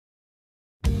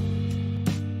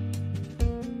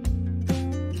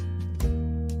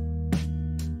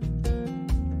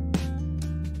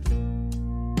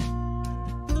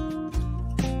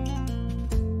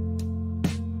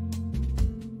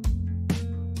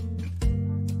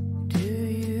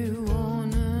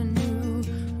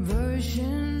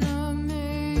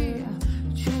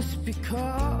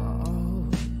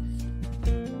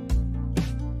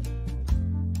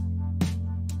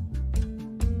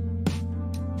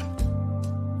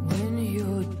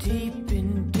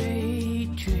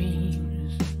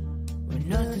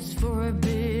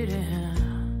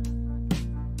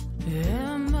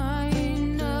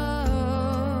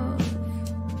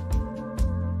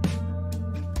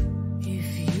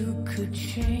could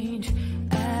change,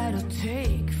 add or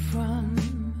take from,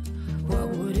 what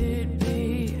would it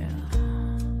be?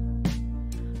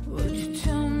 Would you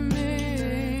tell me?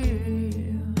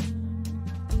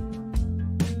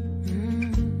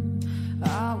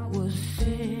 I was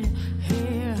sitting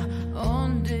here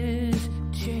on this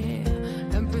chair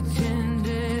and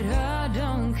pretended I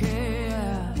don't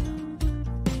care.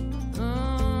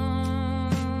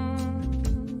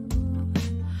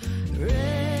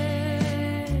 Rest,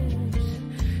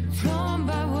 torn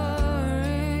by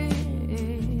worry.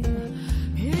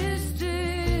 Is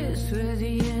this where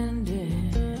the ending?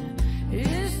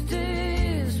 Is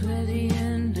this where the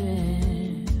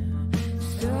ending?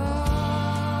 Stars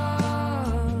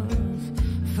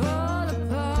fall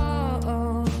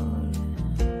apart.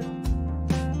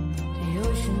 The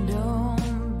ocean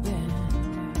don't bend.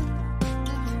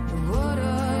 The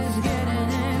water's getting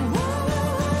in.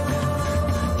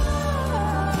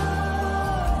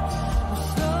 I'm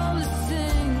slowly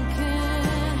sinking.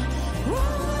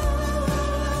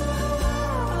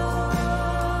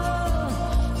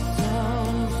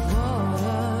 Sounds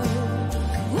water.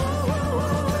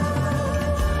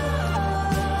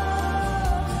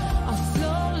 I'm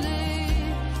slowly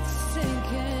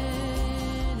sinking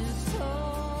in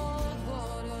salt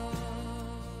water.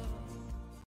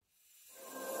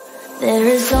 There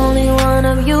is only one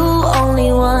of you,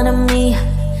 only one of me.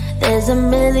 There's a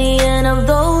million of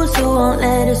those who won't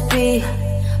let us be.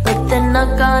 But they're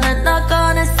not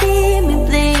gonna see me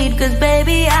bleed. Cause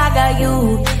baby, I got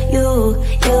you.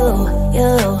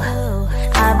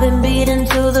 I've been beaten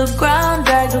to the ground,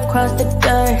 dragged across the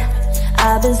dirt.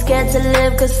 I've been scared to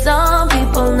live cause some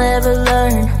people never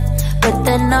learn. But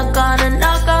they're not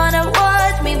gonna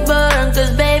watch me burn.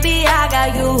 Cause baby, I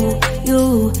got you.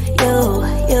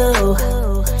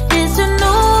 It's a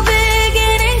new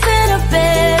beginnings and a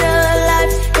better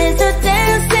life. It's a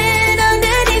dancing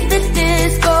underneath the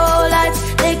disco lights.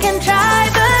 They can try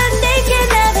but they can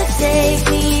never take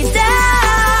me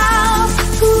down.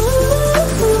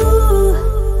 Ooh,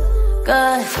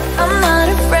 cause I'm not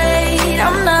afraid,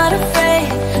 I'm not afraid,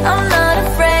 I'm not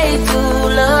afraid to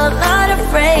love, not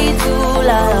afraid to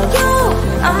love you.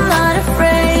 I'm not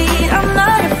afraid, I'm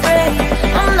not afraid,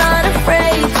 I'm not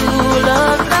afraid to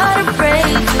love, not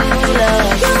afraid to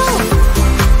love you.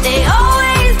 They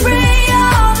always bring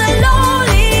all the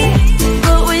lonely,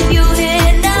 but with you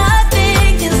here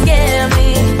nothing can scare me.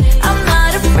 I'm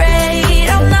not afraid,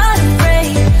 I'm not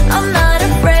afraid, I'm not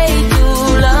afraid to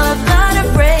love, not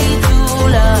afraid to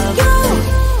love you.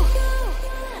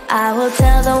 I will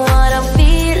tell them what I'm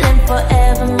feeling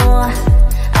forevermore.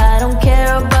 I don't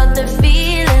care about the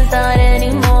feelings, not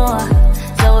anymore.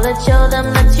 So let's show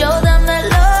them that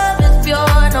love is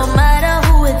pure, no matter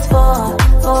who it's for.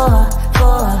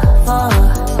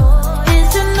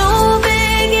 It's a new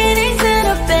beginnings and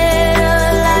a better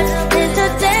life. It's a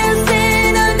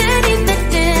dancing underneath the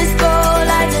disco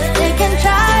lights. They can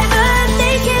try but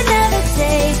they can never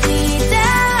take me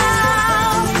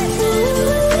down.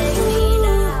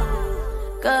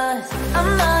 Cause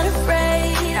I'm not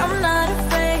afraid, I'm not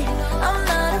afraid, I'm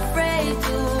not afraid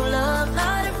to love,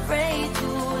 not afraid to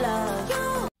love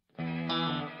you.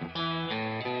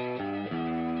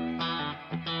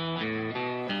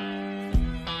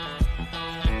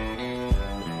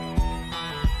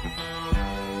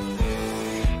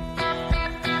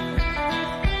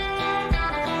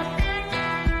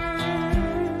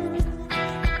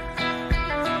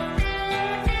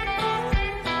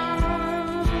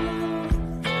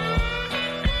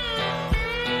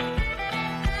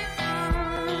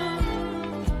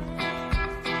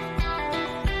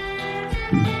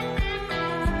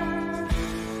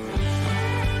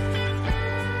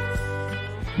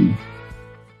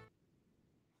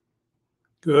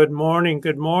 Good morning.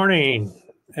 Good morning.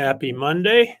 Happy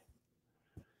Monday.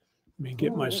 Let me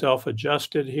get myself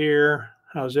adjusted here.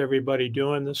 How's everybody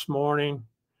doing this morning?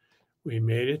 We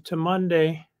made it to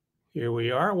Monday. Here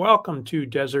we are. Welcome to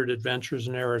Desert Adventures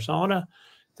in Arizona.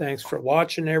 Thanks for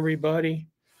watching, everybody.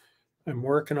 I'm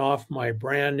working off my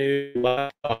brand new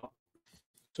laptop,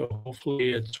 so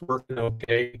hopefully it's working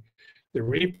okay. The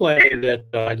replay that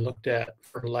I looked at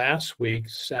for last week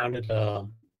sounded, the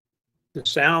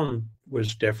sound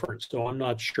was different, so I'm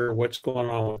not sure what's going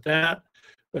on with that,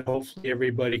 but hopefully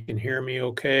everybody can hear me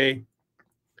okay.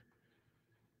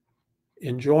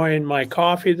 Enjoying my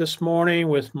coffee this morning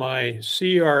with my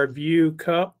CR View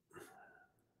cup,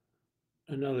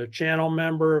 another channel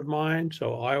member of mine,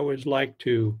 so I always like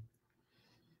to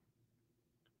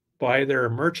buy their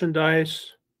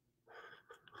merchandise.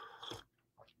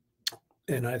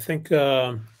 And I think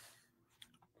that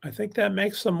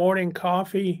makes the morning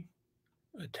coffee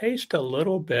taste a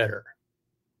little better.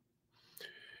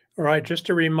 All right, just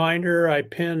a reminder, I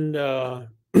pinned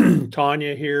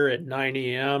Tanya here at 9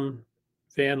 a.m.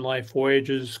 Van Life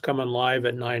Voyages coming live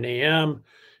at 9 a.m.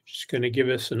 She's going to give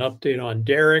us an update on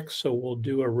Derek, so we'll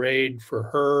do a raid for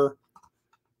her.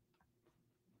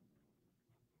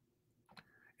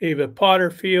 Ava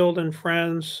Potterfield and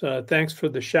friends, thanks for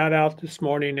the shout out this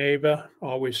morning, Ava.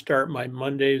 Always start my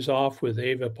Mondays off with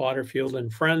Ava Potterfield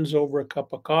and friends over a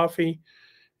cup of coffee.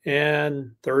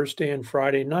 And Thursday and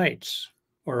Friday nights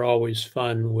are always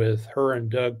fun with her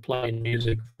and Doug playing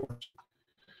music for us.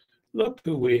 Look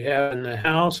who we have in the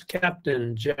house.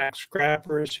 Captain Jack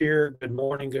Scrapper is here. Good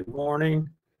morning, good morning.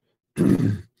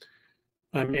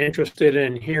 I'm interested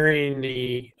in hearing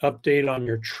the update on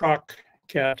your truck,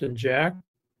 Captain Jack.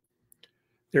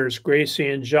 There's Gracie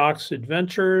and Jacques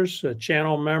Adventures, a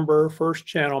channel member, first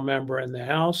channel member in the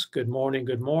house. Good morning,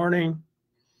 good morning.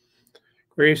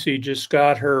 Gracie just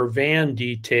got her van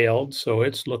detailed, so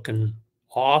it's looking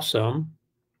awesome.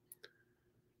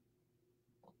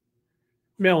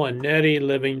 Mel and Nettie,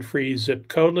 Living Free Zip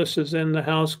Codeless is in the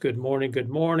house. Good morning, good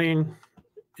morning.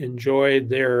 Enjoyed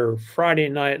their Friday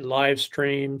night live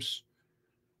streams.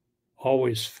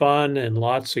 Always fun and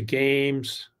lots of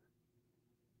games.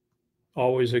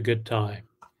 Always a good time.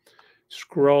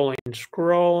 Scrolling.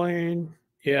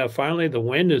 Yeah, finally the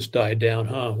wind has died down,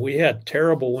 huh? We had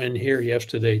terrible wind here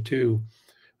yesterday too.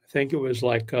 I think it was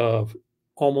like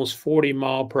almost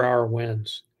 40-mile-per-hour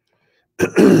winds.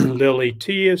 Lily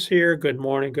T is here. Good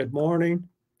morning, good morning.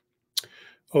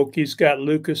 Oki's got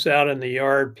Lucas out in the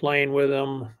yard playing with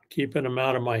him, keeping him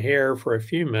out of my hair for a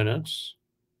few minutes.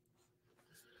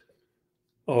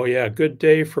 Oh yeah, good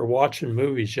day for watching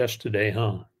movies yesterday,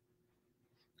 huh?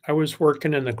 I was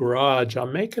working in the garage.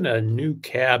 I'm making a new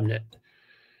cabinet.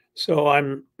 So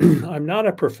I'm not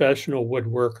a professional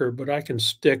woodworker, but I can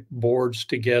stick boards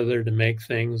together to make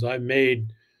things. I've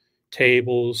made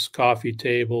tables, coffee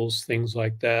tables, things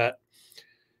like that.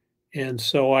 And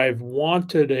so I've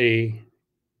wanted a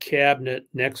cabinet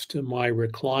next to my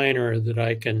recliner that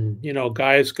I can,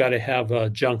 guys got to have a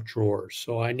junk drawer.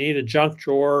 So I need a junk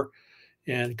drawer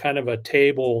and kind of a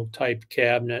table type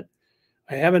cabinet.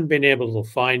 I haven't been able to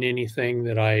find anything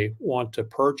that I want to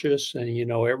purchase.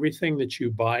 And, everything that you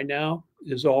buy now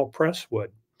is all presswood.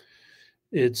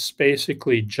 It's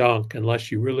basically junk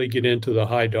unless you really get into the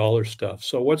high dollar stuff.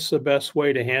 So what's the best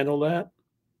way to handle that?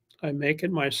 I make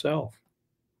it myself.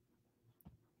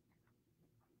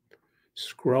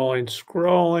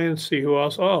 Scrolling, see who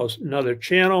else. Oh, another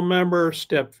channel member,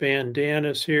 Step Van Dan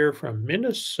is here from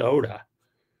Minnesota.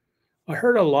 I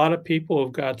heard a lot of people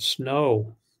have got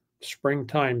snow.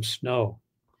 Springtime snow.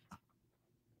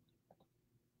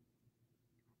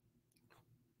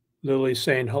 Lily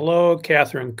saying hello.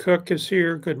 Catherine Cook is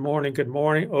here. Good morning. Good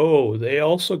morning. Oh, they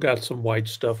also got some white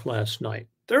stuff last night.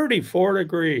 34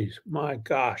 degrees. My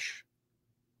gosh.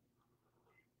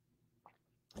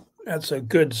 That's a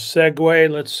good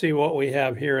segue. Let's see what we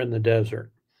have here in the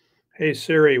desert. Hey,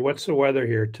 Siri, what's the weather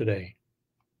here today?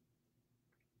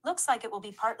 Looks like it will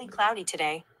be partly cloudy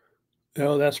today.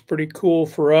 Oh, that's pretty cool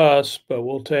for us, but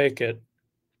we'll take it.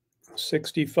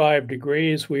 65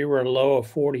 degrees. We were a low of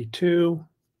 42.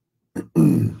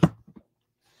 And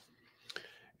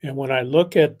when I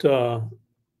look at the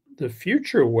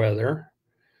future weather,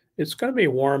 it's going to be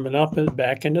warming up and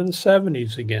back into the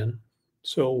 70s again.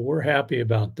 So we're happy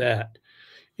about that.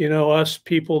 Us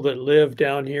people that live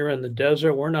down here in the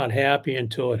desert, we're not happy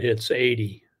until it hits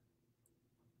 80.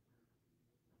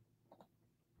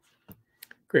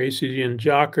 Gracie and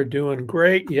Jock are doing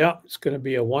great. Yeah, it's going to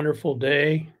be a wonderful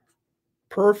day.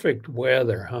 Perfect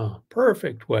weather, huh?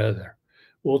 Perfect weather.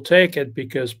 We'll take it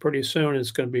because pretty soon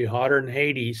it's going to be hotter than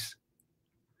Hades.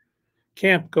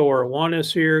 Camp Goer 1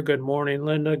 is here. Good morning,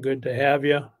 Linda. Good to have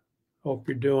you. Hope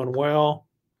you're doing well.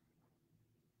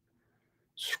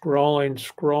 Scrolling.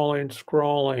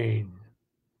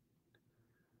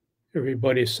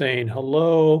 Everybody's saying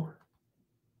hello.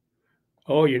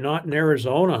 Oh, you're not in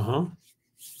Arizona, huh?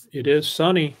 It is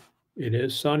sunny. It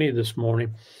is sunny this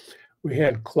morning. We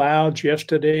had clouds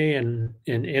yesterday and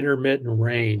intermittent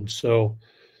rain. So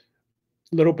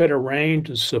a little bit of rain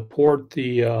to support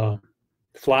the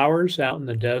flowers out in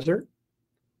the desert.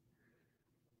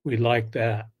 We like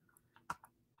that.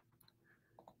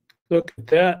 Look at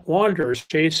that. Wanderers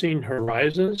Chasing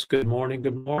Horizons. Good morning.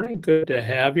 Good morning. Good to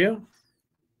have you.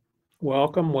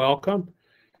 Welcome.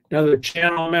 Another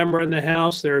channel member in the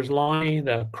house, there's Lonnie,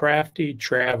 the Crafty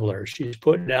Traveler. She's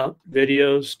putting out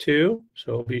videos too,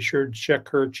 so be sure to check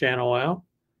her channel out.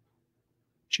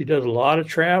 She does a lot of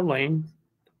traveling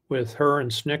with her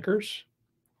and Snickers.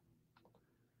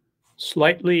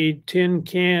 Slightly tin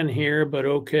can here, but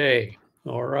okay.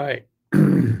 All right.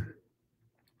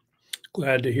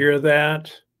 Glad to hear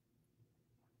that.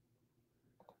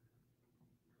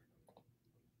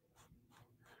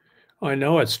 I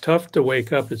know it's tough to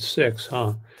wake up at 6,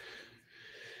 huh?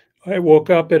 I woke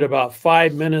up at about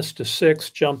 5 minutes to 6,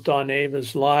 jumped on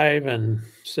Ava's live and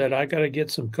said, I got to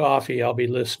get some coffee. I'll be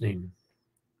listening.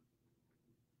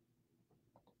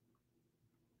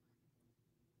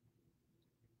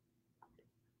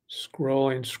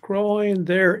 Scrolling.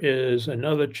 There is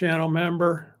another channel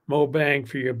member. Mo Bang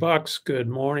for your bucks. Good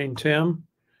morning, Tim.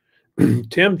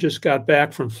 Tim just got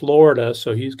back from Florida,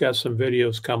 so he's got some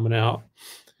videos coming out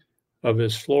of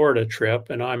his Florida trip,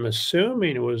 and I'm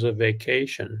assuming it was a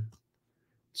vacation.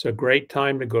 It's a great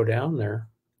time to go down there.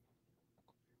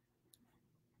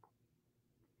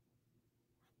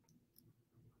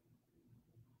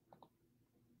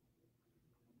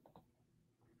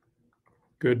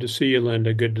 Good to see you,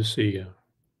 Linda. Good to see you.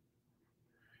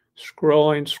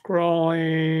 Scrolling.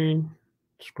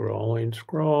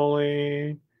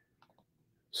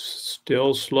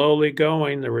 Still slowly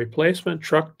going. The replacement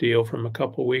truck deal from a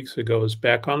couple weeks ago is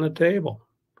back on the table.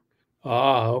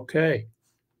 Ah, okay.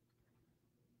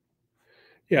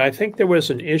 Yeah, I think there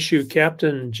was an issue.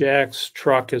 Captain Jack's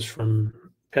truck is from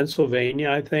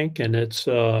Pennsylvania, I think, and it's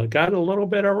got a little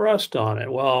bit of rust on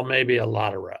it. Well, maybe a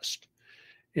lot of rust.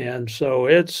 And so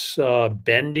it's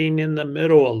bending in the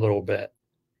middle a little bit.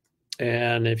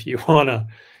 And if you want to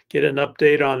get an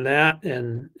update on that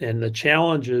and the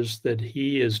challenges that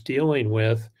he is dealing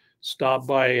with, stop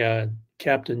by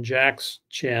Captain Jack's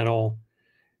channel.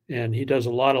 And he does a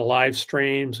lot of live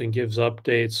streams and gives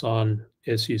updates on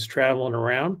as he's traveling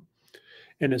around.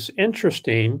 And it's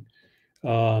interesting.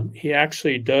 He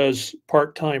actually does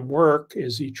part-time work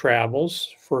as he travels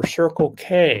for Circle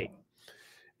K.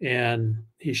 And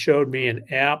he showed me an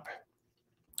app,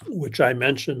 which I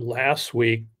mentioned last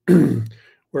week,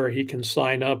 where he can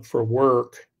sign up for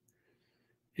work.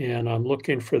 And I'm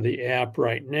looking for the app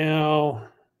right now.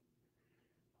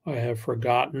 I have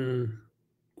forgotten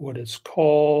what it's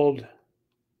called.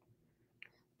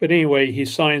 But anyway, he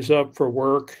signs up for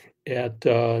work at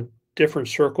different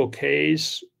Circle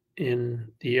Ks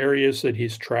in the areas that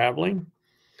he's traveling.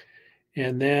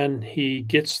 And then he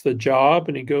gets the job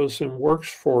and he goes and works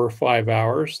for 5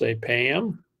 hours. They pay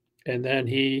him and then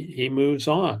he moves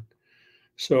on.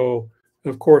 So,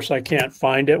 of course, I can't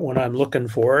find it when I'm looking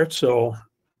for it. So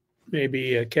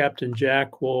maybe Captain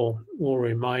Jack will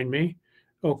remind me.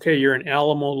 Okay, you're in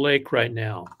Alamo Lake right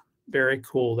now. Very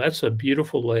cool. That's a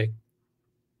beautiful lake.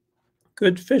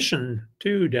 Good fishing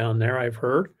too down there, I've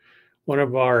heard. One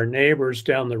of our neighbors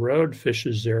down the road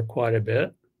fishes there quite a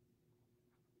bit.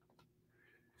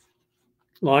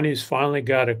 Lonnie's finally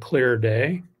got a clear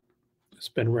day. It's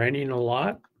been raining a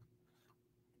lot.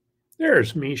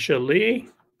 There's Misha Lee.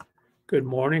 Good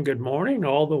morning,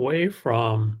 all the way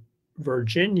from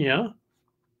Virginia.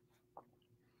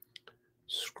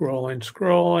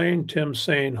 Scrolling. Tim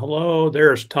saying hello.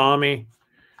 There's Tommy,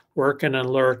 working and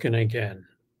lurking again.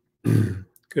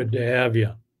 Good to have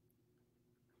you.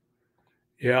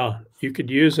 Yeah, you could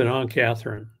use it, huh,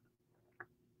 Catherine?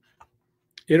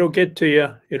 It'll get to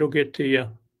you.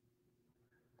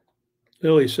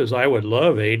 Lily says, I would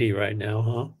love 80 right now,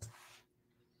 huh?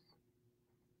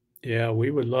 Yeah,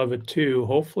 we would love it too.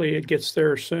 Hopefully it gets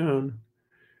there soon.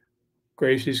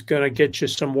 Gracie's going to get you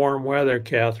some warm weather,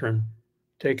 Catherine.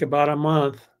 Take about a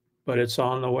month, but it's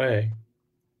on the way.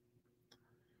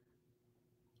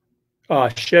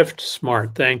 Shift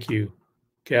Smart. Thank you,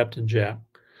 Captain Jack.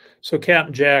 So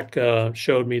Captain Jack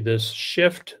showed me this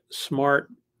Shift Smart,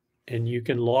 and you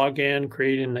can log in,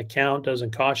 create an account,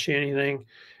 doesn't cost you anything,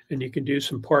 and you can do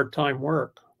some part-time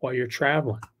work while you're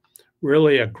traveling.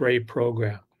 Really a great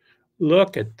program.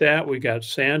 Look at that. We got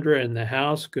Sandra in the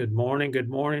house. Good morning.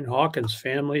 Hawkins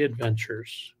Family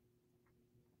Adventures.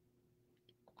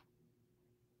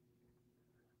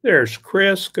 There's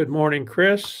Chris. Good morning,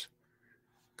 Chris.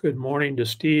 Good morning to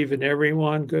Steve and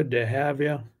everyone. Good to have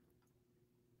you.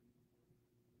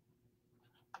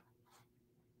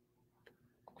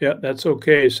 Yeah, that's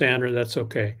okay, Sandra. That's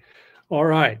okay. All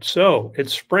right. So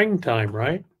it's springtime,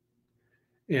 right?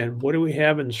 And what do we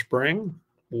have in spring?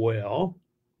 Well,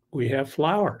 we have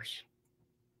flowers.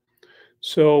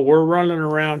 So we're running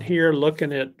around here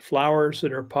looking at flowers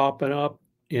that are popping up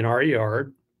in our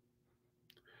yard.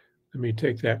 Let me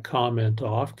take that comment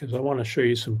off because I want to show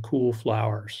you some cool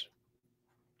flowers.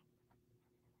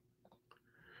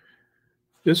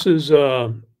 This is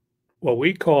what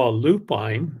we call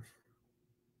lupine,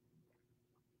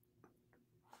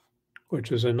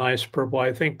 which is a nice purple.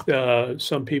 I think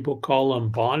some people call them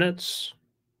bonnets.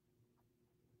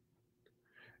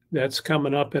 That's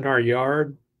coming up in our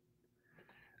yard.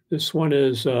 This one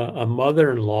is a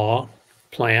mother-in-law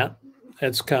plant.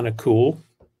 That's kind of cool.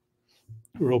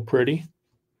 Real pretty.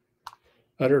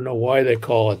 I don't know why they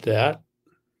call it that.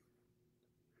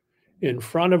 In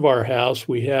front of our house,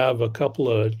 we have a couple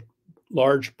of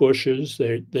large bushes.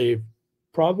 They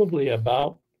probably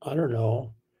about, I don't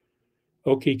know,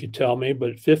 Oki could tell me,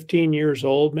 but 15 years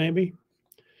old maybe.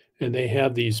 And they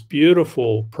have these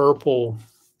beautiful purple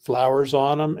flowers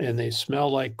on them, and they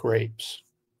smell like grapes.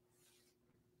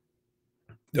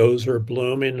 Those are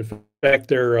blooming. In fact,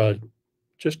 they're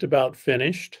just about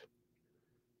finished.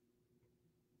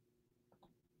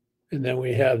 And then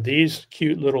we have these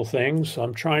cute little things.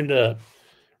 I'm trying to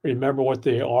remember what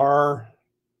they are.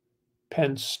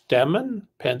 Penstemon,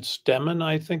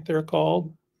 I think they're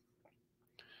called.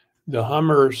 The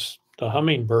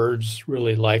hummingbirds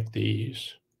really like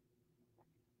these.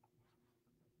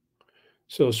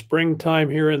 So springtime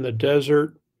here in the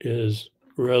desert is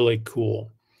really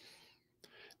cool.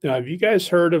 Now, have you guys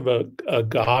heard of a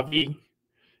agave?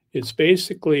 It's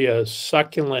basically a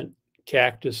succulent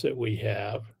cactus that we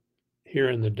have here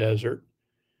in the desert,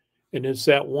 and it's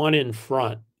that one in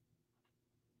front.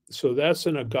 So that's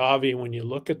an agave. When you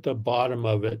look at the bottom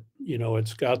of it, you know,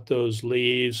 it's got those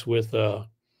leaves with a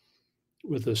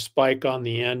spike on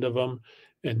the end of them.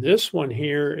 And this one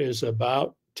here is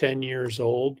about 10 years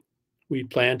old. We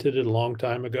planted it a long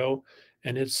time ago,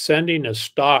 and it's sending a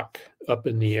stalk up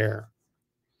in the air.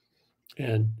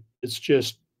 And it's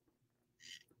just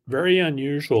very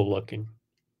unusual looking.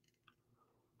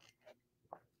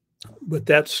 But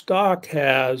that stalk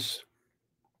has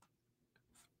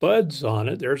buds on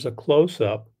it. There's a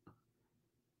close-up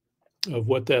of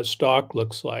what that stalk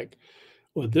looks like.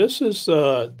 Well, this is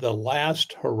the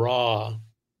last hurrah,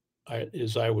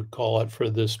 as I would call it, for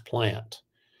this plant.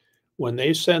 When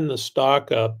they send the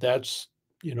stalk up, that's,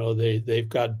 you know, they've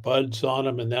got buds on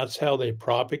them, and that's how they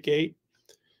propagate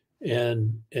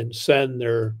and send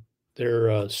their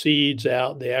seeds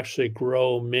out. They actually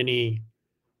grow many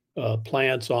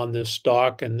plants on this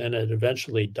stalk, and then it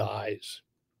eventually dies.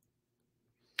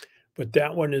 But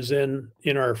that one is in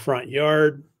our front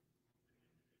yard.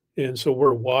 And so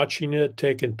we're watching it,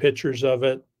 taking pictures of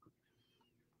it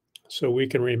so we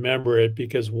can remember it,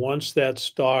 because once that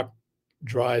stalk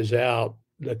dries out,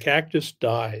 the cactus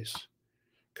dies.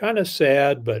 Kind of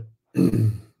sad, but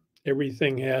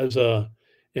everything has an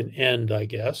end, I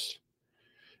guess.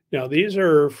 Now, these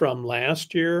are from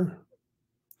last year.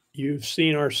 You've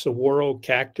seen our saguaro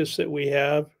cactus that we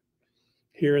have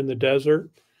here in the desert.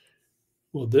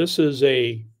 Well, this is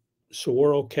a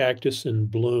saguaro cactus in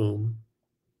bloom.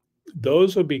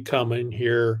 Those will be coming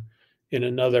here in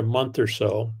another month or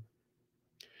so.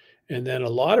 And then a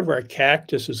lot of our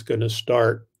cactus is going to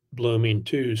start blooming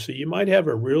too. So you might have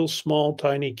a real small,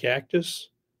 tiny cactus,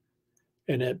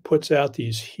 and it puts out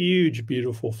these huge,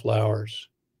 beautiful flowers.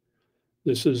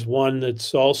 This is one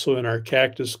that's also in our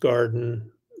cactus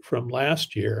garden from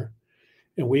last year,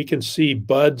 and we can see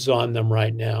buds on them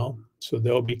right now. So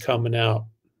they'll be coming out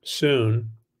soon.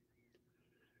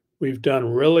 We've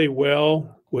done really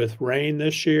well with rain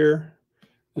this year.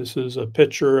 This is a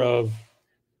picture of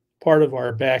part of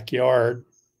our backyard,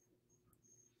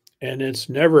 and it's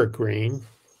never green,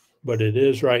 but it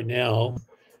is right now.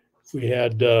 We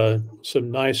had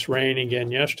some nice rain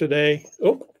again yesterday.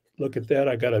 Oh, look at that.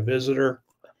 I got a visitor.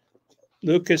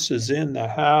 Lucas is in the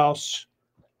house.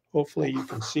 Hopefully you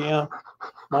can see him.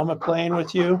 Mama playing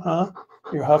with you, huh?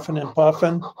 You're huffing and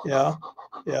puffing? Yeah,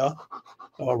 yeah.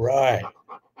 All right.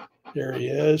 There he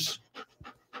is.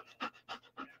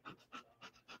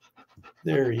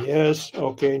 There he is.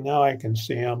 Okay, now I can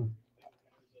see him.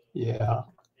 Yeah.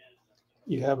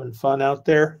 You having fun out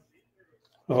there?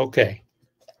 Okay.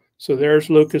 So there's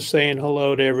Lucas saying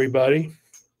hello to everybody.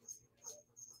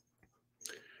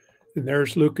 And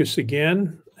there's Lucas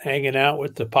again, hanging out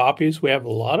with the poppies. We have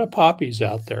a lot of poppies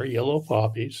out there, yellow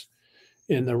poppies.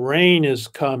 And the rain has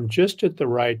come just at the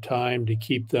right time to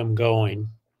keep them going.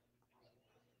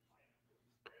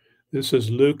 This is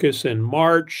Lucas in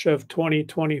March of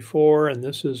 2024, and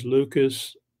this is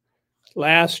Lucas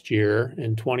last year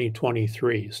in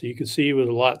 2023. So you can see he was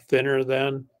a lot thinner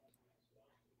then.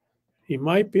 He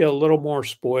might be a little more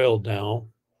spoiled now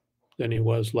than he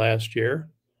was last year.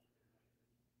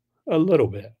 A little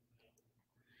bit.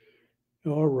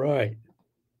 All right.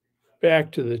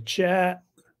 Back to the chat.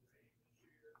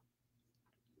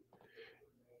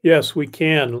 Yes, we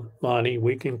can, Lonnie.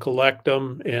 We can collect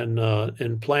them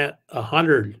and plant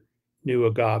 100 new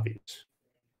agaves.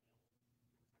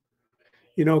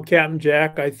 You know, Captain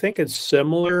Jack, I think it's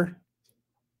similar.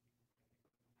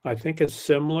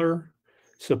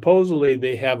 supposedly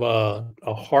they have a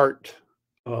heart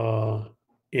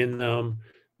in them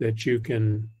that you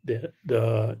can,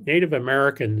 the Native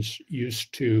Americans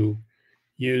used to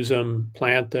use them,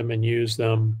 plant them and use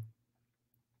them.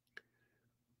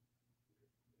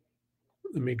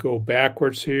 Let me go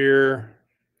backwards here.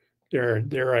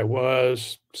 There I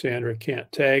was. Sandra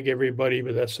can't tag everybody,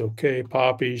 but that's okay.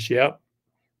 Poppies, yep.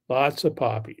 Lots of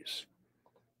poppies.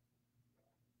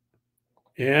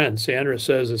 And Sandra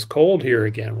says it's cold here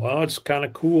again. Well, it's kind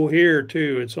of cool here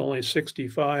too. It's only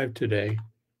 65 today.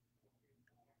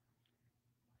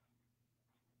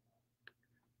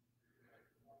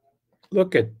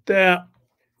 Look at that.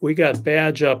 We got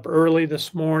Badge up early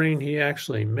this morning. He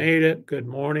actually made it. Good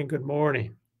morning. Good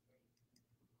morning.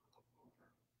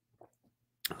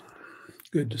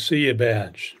 Good to see you,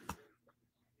 Badge.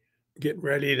 Getting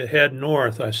ready to head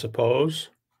north, I suppose.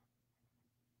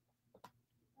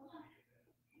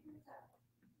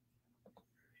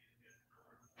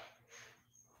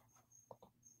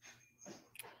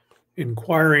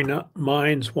 Inquiring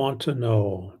minds want to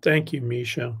know. Thank you,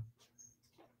 Misha.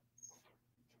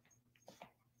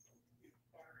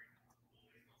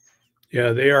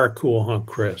 Yeah, they are cool, huh,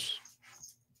 Chris?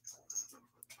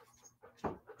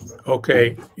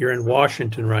 Okay, you're in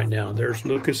Washington right now. There's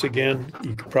Lucas again.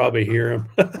 You can probably hear him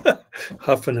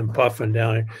huffing and puffing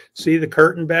down here. See the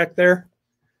curtain back there?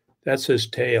 That's his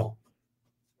tail.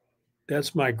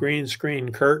 That's my green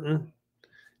screen curtain.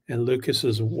 And Lucas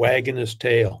is wagging his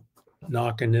tail,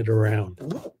 knocking it around.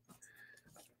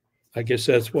 I guess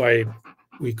that's why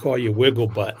we call you Wiggle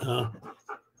Butt, huh?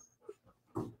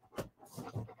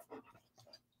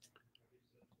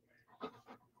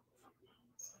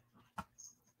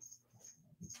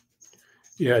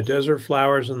 Yeah, desert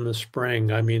flowers in the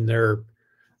spring. I mean, they're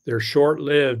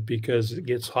short-lived because it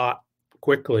gets hot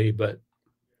quickly, but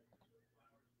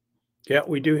yeah,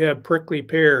 we do have prickly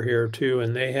pear here too,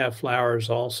 and they have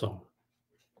flowers also.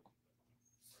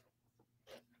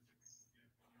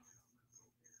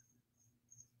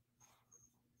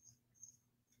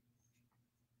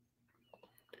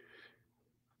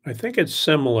 I think it's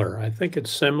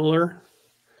similar.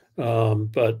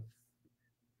 But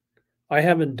I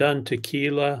haven't done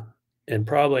tequila and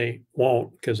probably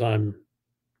won't because I'm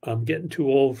getting too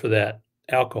old for that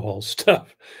alcohol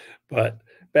stuff. But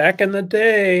back in the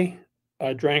day,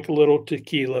 I drank a little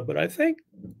tequila, but I think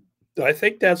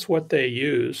that's what they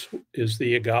use is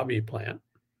the agave plant.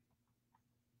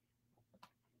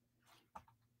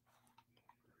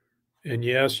 And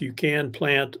yes, you can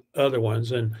plant other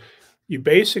ones, and you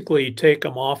basically take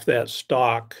them off that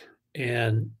stalk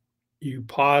and you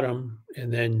pot them,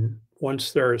 and then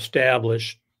once they're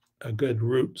established, a good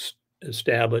root's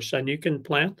established, and you can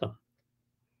plant them.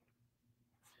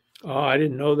 Oh, I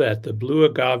didn't know that. The blue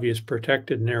agave is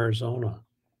protected in Arizona.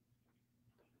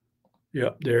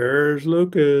 Yep, there's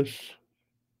Lucas.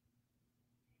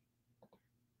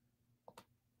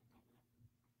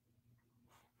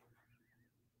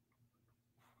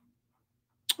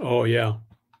 Oh, yeah.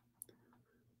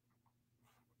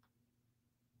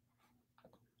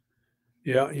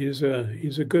 Yeah, he's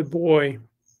a good boy.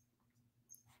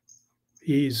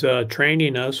 He's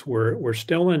training us. We're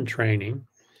still in training.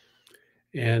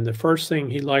 And the first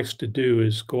thing he likes to do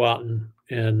is go out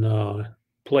and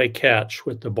play catch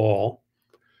with the ball.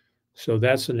 So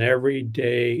that's an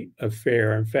everyday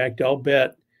affair. In fact, I'll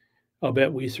bet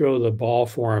we throw the ball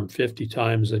for him 50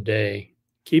 times a day.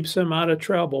 Keeps him out of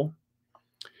trouble.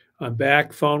 I'm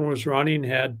back. Phone was running.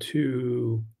 Had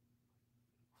to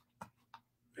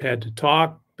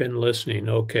talk. Been listening.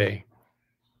 Okay.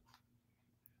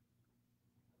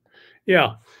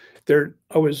 Yeah.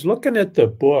 I was looking at the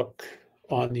book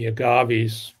on the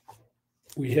agaves.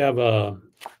 We have a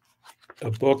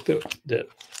book that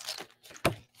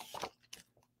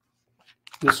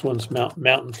this one's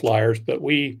Mountain Flyers, but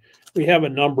we have a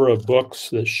number of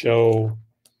books that show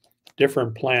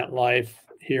different plant life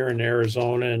here in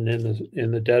Arizona and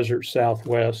in the desert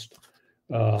Southwest.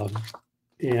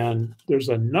 And there's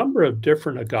a number of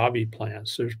different agave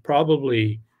plants. There's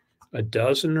probably a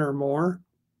dozen or more,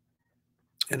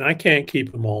 and I can't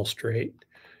keep them all straight.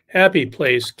 Happy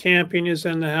Place Camping is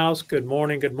in the house. Good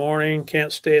morning. Good morning.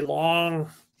 Can't stay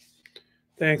long.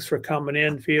 Thanks for coming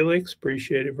in, Felix.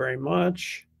 Appreciate it very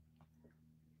much.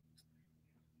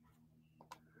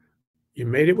 You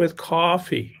made it with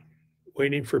coffee,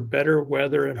 waiting for better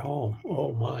weather at home.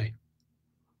 Oh, my.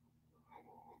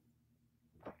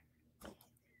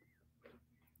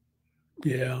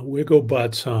 Yeah, wiggle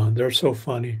butts, huh? They're so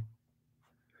funny.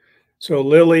 So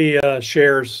Lily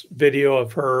shares video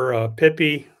of her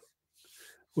Pippi,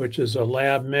 which is a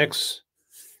lab mix,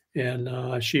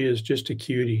 and she is just a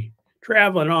cutie.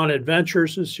 Traveling on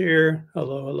Adventures is here.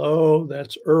 Hello, hello.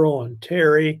 That's Earl and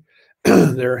Terry.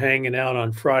 They're hanging out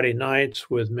on Friday nights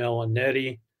with Mel and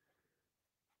Nettie.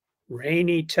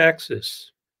 Rainy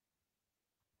Texas.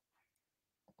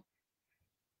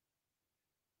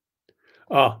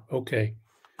 Ah, okay.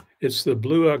 It's the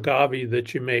blue agave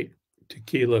that you make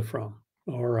tequila from.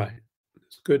 All right.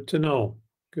 It's good to know.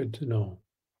 Good to know.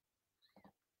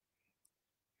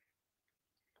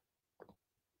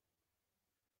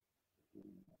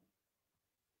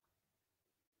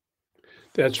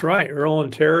 That's right. Earl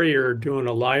and Terry are doing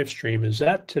a live stream. Is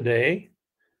that today?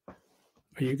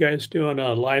 Are you guys doing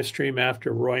a live stream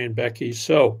after Roy and Becky?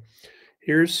 So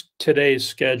here's today's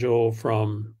schedule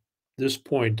from this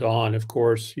point on. Of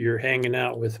course, you're hanging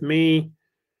out with me.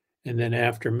 And then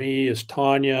after me is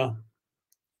Tanya,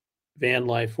 Van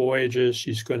Life Voyages.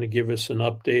 She's going to give us an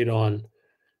update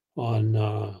on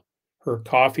her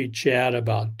coffee chat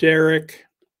about Derek,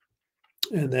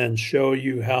 and then show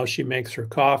you how she makes her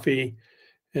coffee.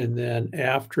 And then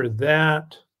after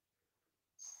that,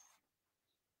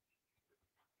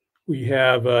 we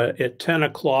have at 10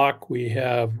 o'clock, we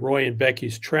have Roy and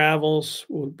Becky's Travels.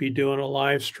 We'll be doing a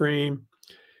live stream.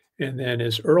 And then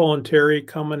is Earl and Terry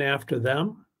coming after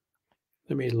them?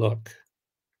 Let me look.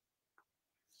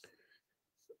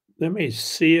 Let me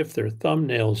see if their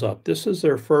thumbnail's up. This is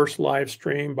their first live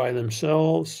stream by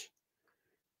themselves.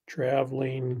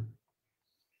 Traveling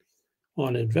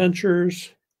on Adventures.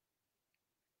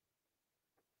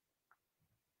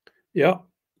 Yep.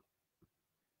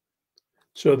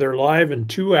 So they're live in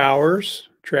 2 hours.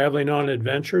 Traveling on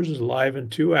Adventures is live in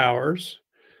 2 hours.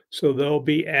 So they'll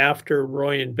be after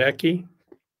Roy and Becky.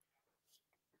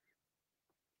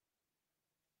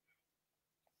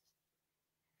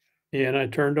 And I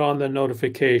turned on the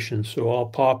notifications, so I'll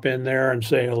pop in there and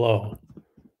say hello.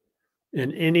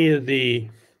 And any of the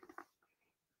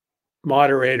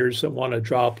moderators that want to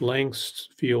drop links,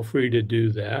 feel free to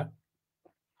do that.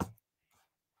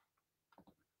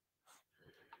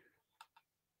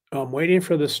 I'm waiting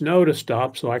for the snow to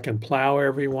stop so I can plow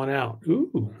everyone out.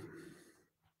 Ooh,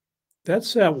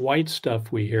 that's that white stuff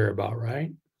we hear about,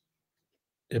 right?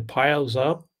 It piles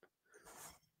up.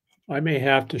 I may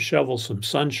have to shovel some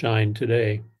sunshine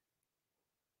today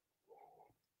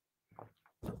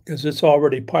because it's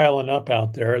already piling up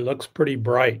out there. It looks pretty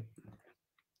bright.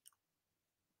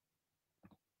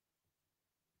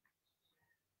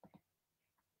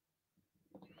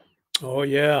 Oh,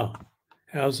 yeah.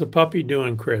 How's the puppy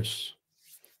doing, Chris?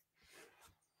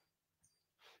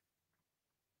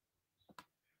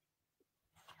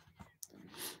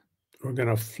 We're going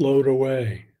to float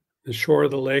away. The shore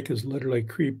of the lake is literally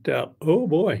creeped out. Oh,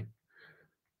 boy.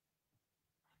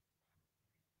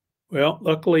 Well,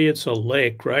 luckily it's a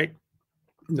lake, right?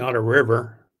 Not a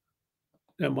river.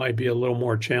 That might be a little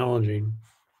more challenging.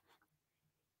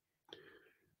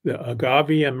 The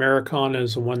Agave Americana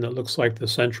is the one that looks like the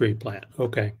century plant.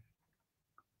 Okay.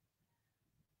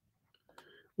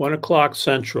 1 o'clock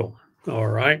Central. All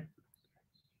right.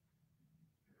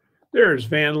 There's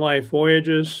Van Life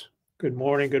Voyages. Good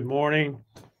morning. Good morning.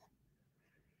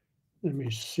 Let me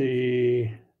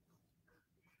see.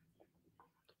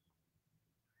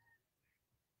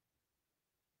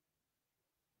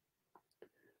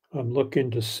 I'm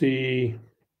looking to see.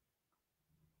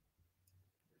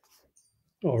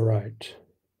 All right.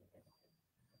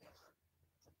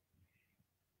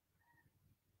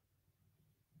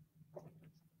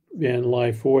 Van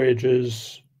Life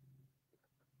Voyages.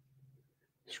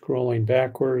 Scrolling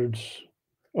backwards.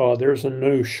 Oh, there's a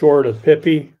new short of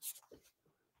Pippi.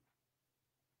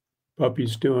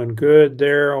 Puppy's doing good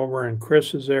there over in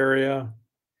Chris's area.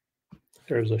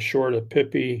 There's a short of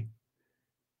Pippi.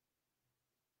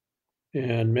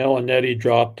 And Mel and Nettie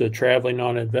dropped a Traveling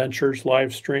on Adventures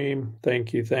live stream.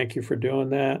 Thank you. Thank you for doing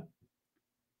that.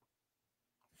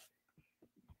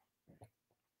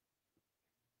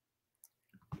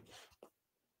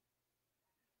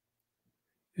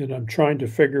 And I'm trying to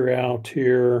figure out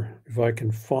here if I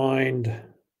can find.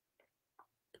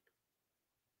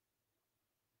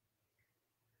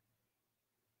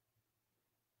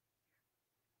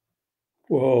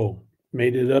 Whoa,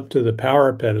 made it up to the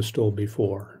power pedestal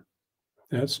before.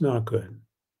 That's not good.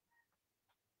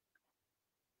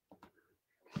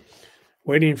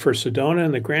 Waiting for Sedona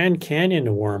and the Grand Canyon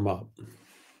to warm up.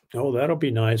 Oh, that'll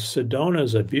be nice. Sedona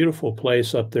is a beautiful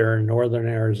place up there in northern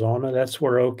Arizona. That's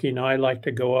where Okie and I like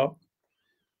to go up.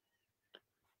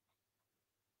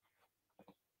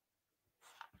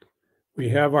 We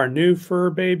have our new fur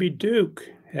baby Duke,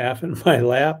 half in my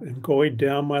lap and going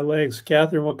down my legs.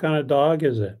 Catherine, what kind of dog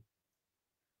is it?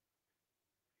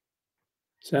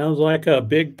 Sounds like a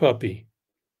big puppy.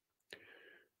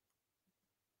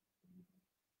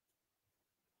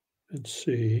 Let's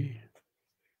see.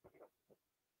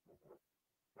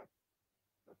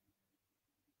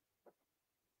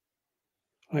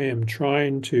 I am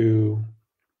trying to,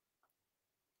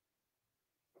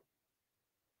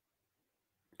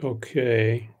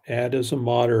 okay, add as a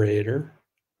moderator,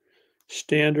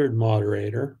 standard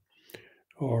moderator.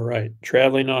 All right,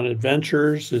 Traveling on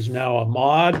Adventures is now a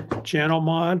mod, channel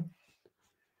mod.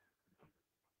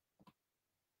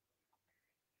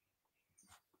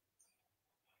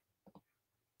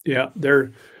 Yeah,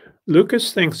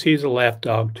 Lucas thinks he's a lap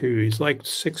dog too. He's like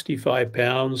 65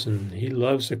 pounds and he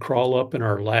loves to crawl up in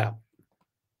our lap.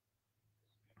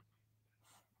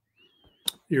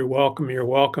 You're welcome. You're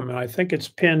welcome. And I think it's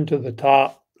pinned to the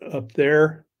top up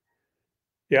there.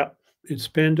 Yeah, it's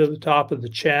pinned to the top of the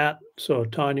chat. So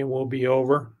Tanya will be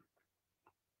over.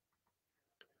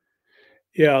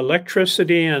 Yeah,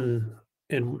 electricity and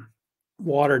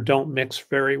water don't mix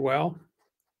very well.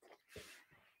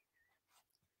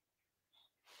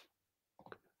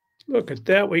 Look at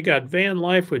that. We got van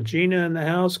life with Gina in the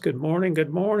house. Good morning.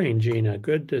 Good morning, Gina.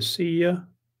 Good to see you.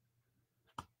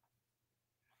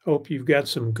 Hope you've got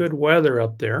some good weather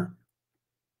up there.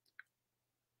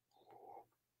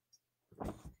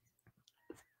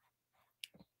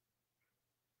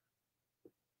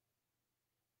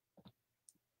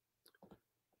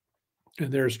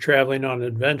 And there's Traveling on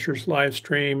Adventures live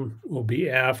stream. Will be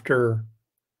after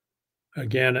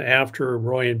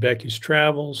Roy and Becky's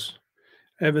travels.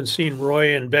 I haven't seen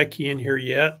Roy and Becky in here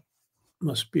yet.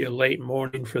 Must be a late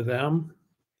morning for them.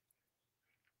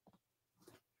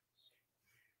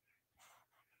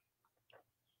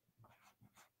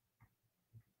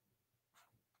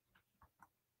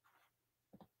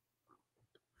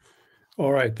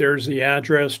 All right, there's the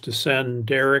address to send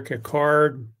Derek a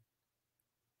card.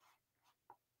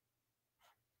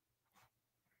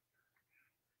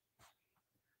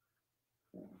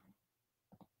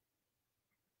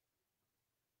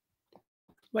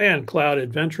 Land Cloud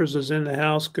Adventures is in the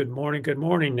house. Good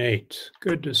morning, Nate.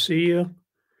 Good to see you.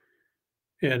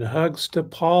 And hugs to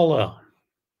Paula.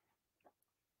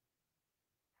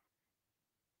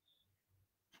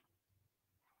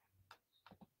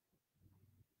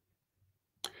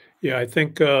 Yeah, I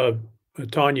think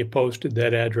Tanya posted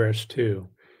that address too.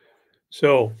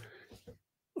 So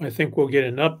I think we'll get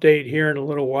an update here in a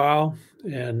little while,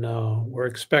 and we're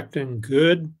expecting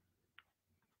good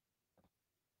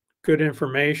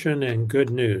information and good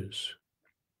news.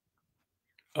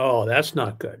 Oh, that's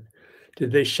not good.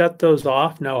 Did they shut those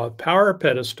off? Now, a power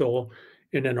pedestal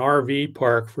in an RV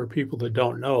park, for people that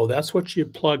don't know, that's what you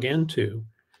plug into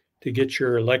to get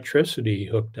your electricity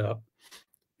hooked up.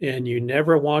 And you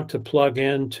never want to plug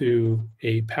into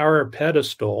a power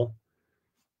pedestal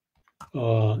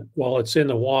while it's in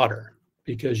the water,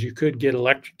 because you could get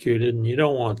electrocuted and you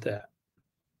don't want that.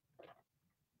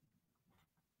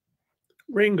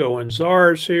 Ringo and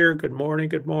Czar's here. Good morning.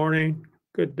 Good morning.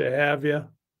 Good to have you.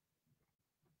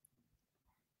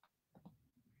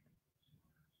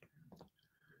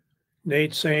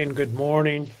 Nate saying good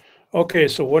morning. Okay,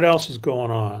 so what else is going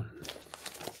on?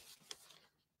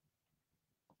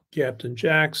 Captain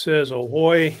Jack says,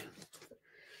 ahoy.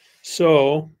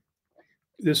 So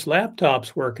this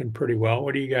laptop's working pretty well.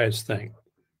 What do you guys think?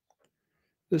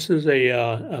 This is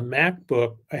a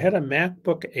MacBook. I had a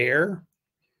MacBook Air,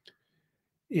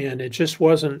 and it just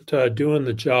wasn't doing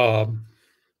the job.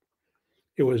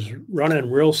 It was running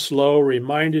real slow,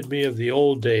 reminded me of the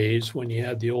old days when you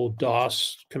had the old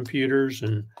DOS computers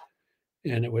and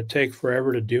it would take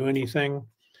forever to do anything.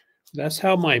 That's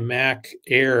how my Mac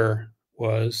Air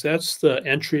was. That's the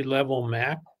entry-level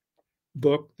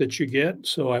MacBook that you get.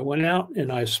 So I went out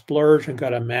and I splurged and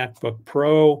got a MacBook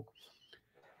Pro,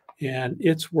 and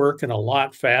it's working a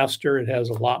lot faster. It has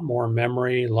a lot more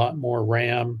memory, a lot more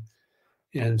RAM.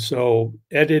 And so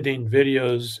editing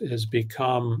videos has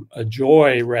become a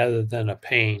joy rather than a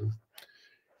pain.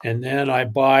 And then I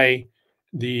buy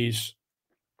these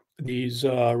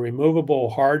removable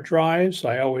hard drives.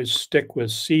 I always stick with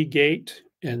Seagate.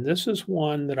 And this is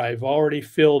one that I've already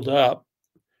filled up,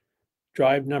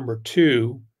 drive number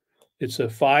 2. It's a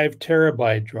 5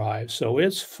 terabyte drive. So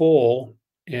it's full,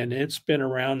 and it's been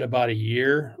around about a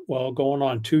year, well, going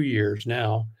on 2 years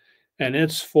now, and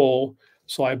it's full.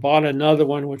 So I bought another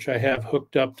one, which I have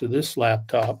hooked up to this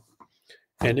laptop,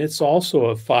 and it's also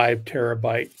a 5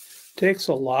 terabyte. It takes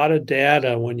a lot of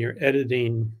data when you're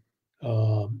editing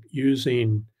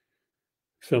using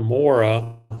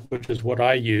Filmora, which is what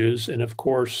I use, and of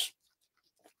course,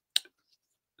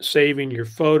 saving your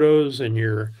photos and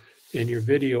your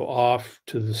video off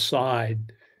to the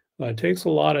side. It takes a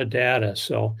lot of data.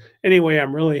 So anyway,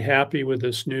 I'm really happy with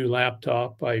this new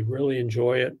laptop. I really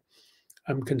enjoy it.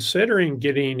 I'm considering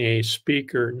getting a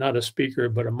speaker, not a speaker,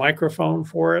 but a microphone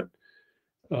for it.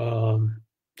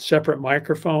 Separate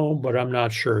microphone, but I'm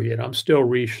not sure yet. I'm still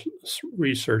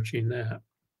researching that.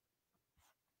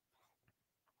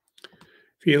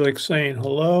 Felix saying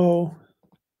hello.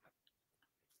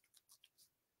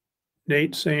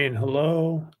 Nate saying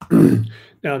hello.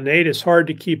 Now, Nate, it's hard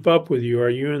to keep up with you. Are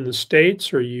you in the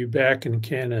States or are you back in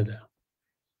Canada?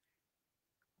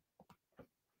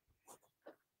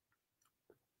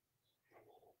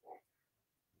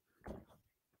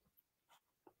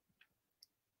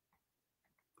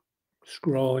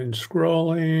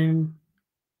 Scrolling.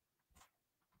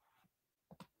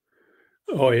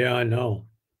 Oh, yeah, I know.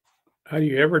 How do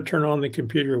you ever turn on the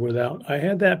computer without? I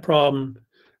had that problem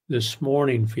this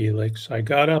morning, Felix. I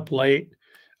got up late,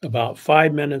 about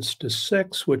 5 minutes to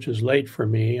 6, which is late for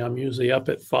me. I'm usually up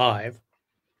at 5.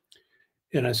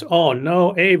 And I said, oh,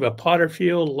 no, Ava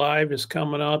Potterfield Live is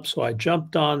coming up. So I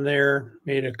jumped on there,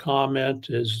 made a comment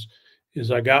as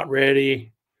I got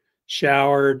ready,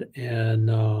 showered, and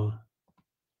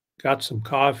got some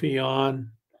coffee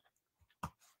on.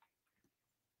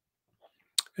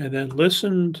 And then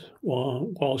listened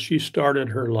while she started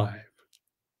her live.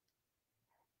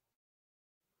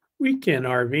 Weekend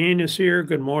Arvine is here.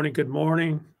 Good morning. Good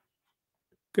morning.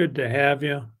 Good to have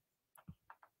you.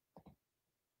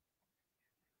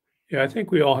 Yeah, I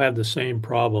think we all have the same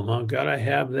problem, huh? Gotta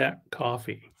have that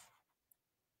coffee.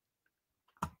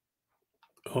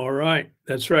 All right.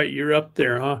 That's right. You're up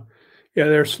there, huh? Yeah,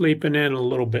 they're sleeping in a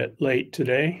little bit late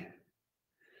today.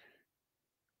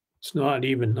 It's not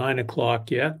even 9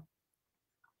 o'clock yet.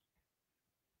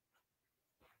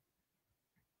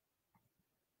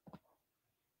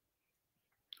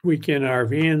 Weekend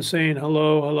RV saying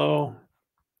hello.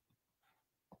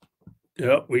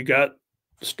 Yep, we got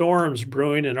storms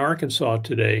brewing in Arkansas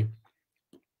today.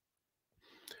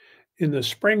 In the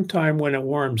springtime, when it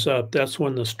warms up, that's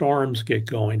when the storms get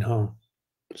going, huh?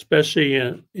 Especially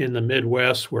in the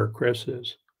Midwest where Chris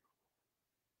is.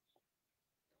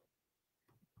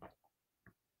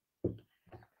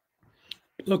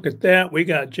 Look at that. We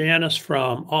got Janice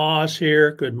from Oz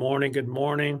here. Good morning. Good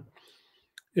morning.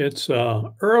 It's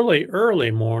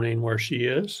early morning where she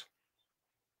is.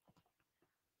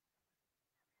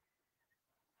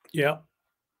 Yeah.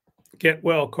 Get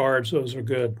well cards. Those are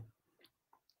good.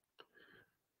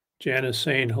 Janice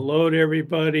saying hello to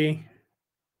everybody.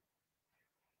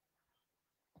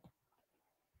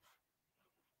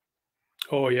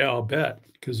 Oh, yeah, I'll bet.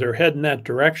 Because they're heading that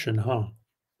direction, huh?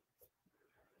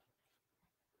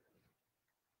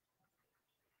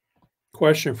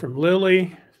 Question from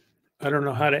Lily. I don't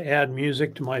know how to add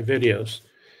music to my videos.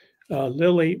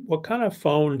 Lily, what kind of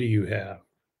phone do you have?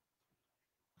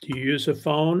 Do you use a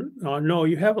phone? No,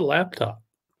 you have a laptop.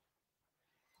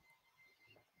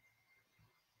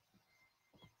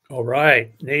 All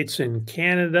right. Nate's in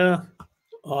Canada.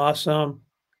 Awesome.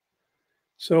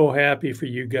 So happy for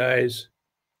you guys.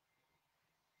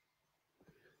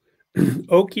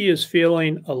 Oki is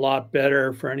feeling a lot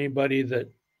better. For anybody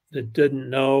that didn't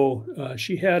know,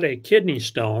 she had a kidney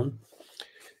stone,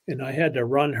 and I had to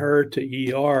run her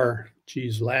to ER,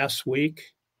 last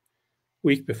week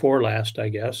before last, I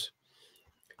guess.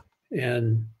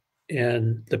 And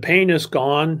the pain is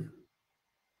gone.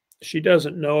 She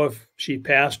doesn't know if she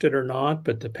passed it or not,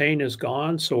 but the pain is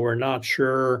gone. So we're not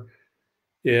sure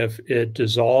if it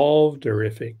dissolved or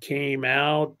if it came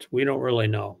out. We don't really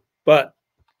know. But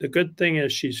the good thing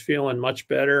is she's feeling much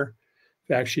better.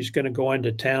 In fact, she's going to go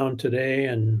into town today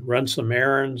and run some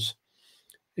errands.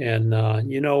 And,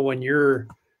 when your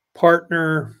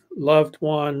partner, loved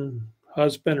one,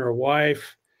 husband or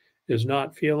wife is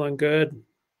not feeling good,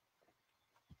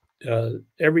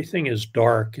 everything is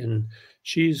dark. And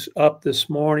she's up this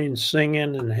morning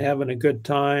singing and having a good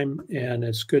time. And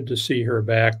it's good to see her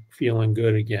back feeling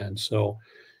good again. So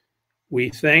we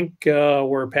think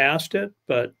we're past it,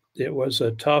 but it was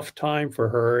a tough time for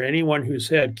her. Anyone who's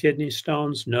had kidney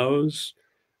stones knows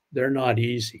they're not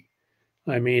easy.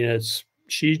 I mean,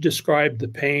 she described the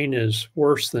pain as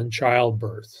worse than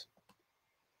childbirth.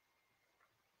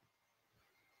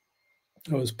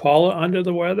 Was Paula under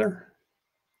the weather?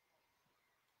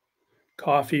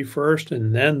 Coffee first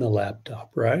and then the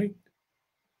laptop, right?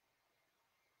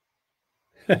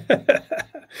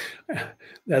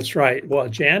 That's right. Well,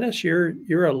 Janice, you're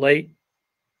a late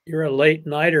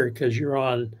nighter because you're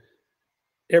on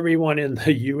everyone in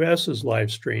the US's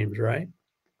live streams, right?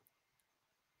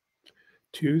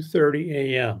 2:30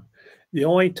 a.m. The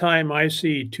only time I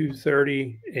see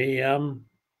 2:30 a.m.,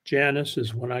 Janice,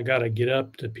 is when I got to get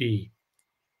up to pee.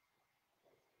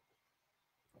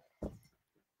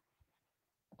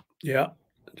 Yeah,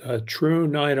 A true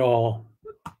night owl.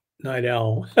 Night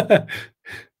owl.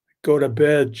 Go to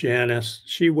bed, Janice.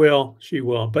 She will. She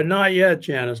will. But not yet,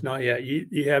 Janice. Not yet.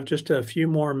 You have just a few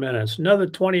more minutes. Another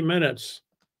 20 minutes.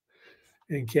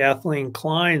 And Kathleen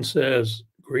Klein says,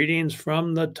 greetings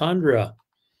from the tundra.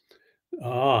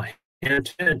 Ah,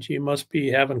 hint, hint, you must be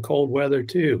having cold weather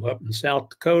too up in South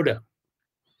Dakota.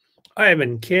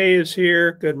 Ivan K is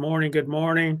here. Good morning. Good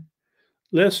morning.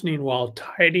 Listening while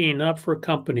tidying up for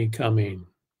company coming.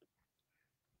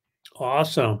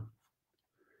 Awesome.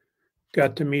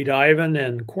 Got to meet Ivan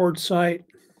in Quartzsite.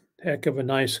 Heck of a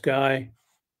nice guy.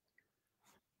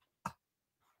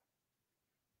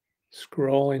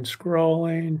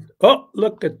 Scrolling. Oh,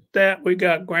 look at that. We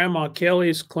got Grandma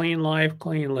Kelly's Clean Life,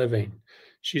 Clean Living.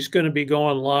 She's going to be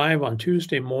going live on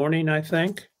Tuesday morning, I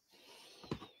think.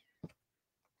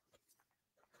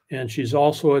 And she's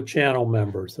also a channel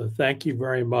member. So thank you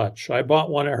very much. I bought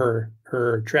one of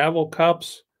her travel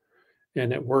cups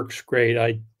and it works great.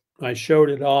 I showed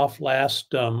it off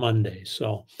last Monday.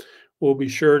 So we'll be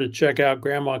sure to check out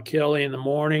Grandma Kelly in the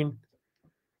morning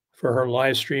for her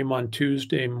live stream on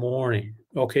Tuesday morning.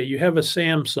 Okay, you have a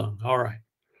Samsung. All right.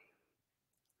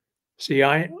 See,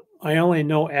 I only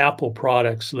know Apple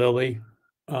products, Lily.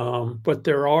 But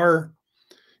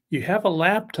you have a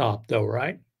laptop though,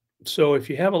 right? So if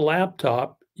you have a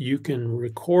laptop, you can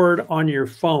record on your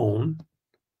phone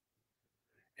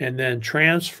and then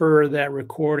transfer that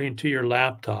recording to your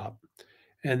laptop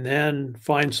and then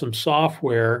find some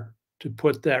software to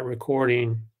put that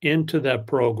recording into that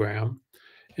program.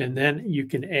 And then you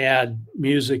can add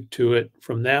music to it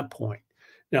from that point.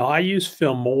 Now I use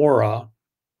Filmora.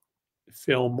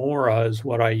 Filmora is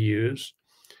what I use.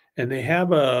 And they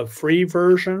have a free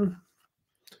version,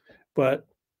 but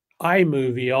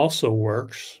iMovie also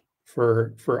works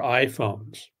for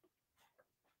iPhones.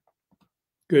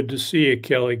 Good to see you,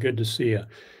 Kelly. Good to see you.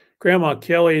 Grandma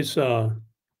Kelly's got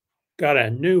a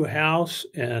new house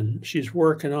and she's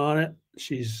working on it.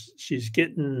 She's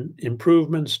getting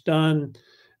improvements done,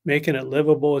 making it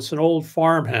livable. It's an old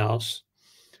farmhouse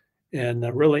and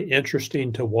really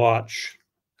interesting to watch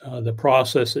the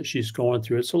process that she's going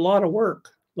through. It's a lot of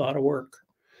work,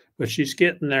 but she's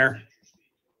getting there.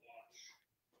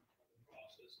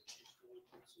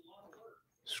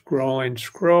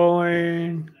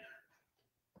 Scrolling.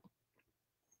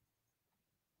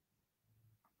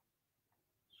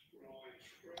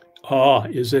 Oh,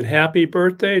 is it happy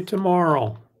birthday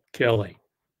tomorrow, Kelly?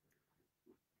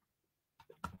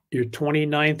 Your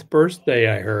 29th birthday,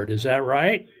 I heard. Is that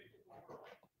right?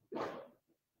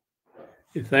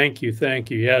 Thank you.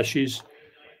 Yeah, she's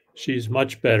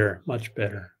much better.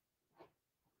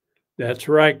 That's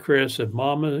right, Chris. If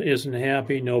mama isn't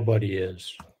happy, nobody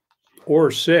is.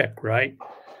 Or sick, right?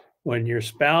 When your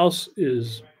spouse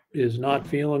is not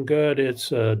feeling good,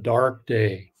 it's a dark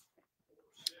day.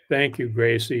 Thank you,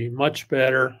 Gracie. Much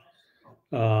better.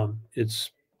 I'm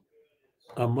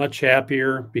much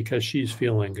happier because she's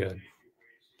feeling good.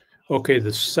 Okay,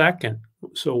 the 2nd.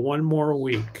 So one more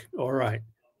week. All right.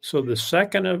 So the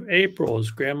 2nd of April is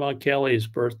Grandma Kelly's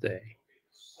birthday.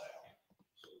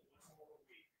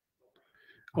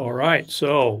 All right.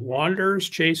 So Wanderers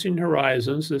Chasing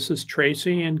Horizons. This is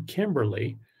Tracy and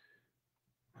Kimberly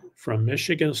from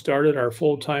Michigan. Started our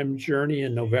full-time journey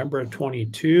in November of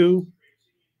 22.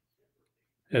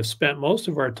 Have spent most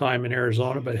of our time in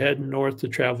Arizona, but heading north to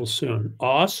travel soon.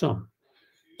 Awesome.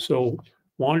 So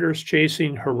Wanderers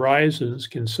Chasing Horizons,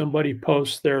 can somebody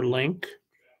post their link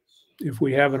if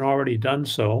we haven't already done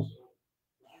so?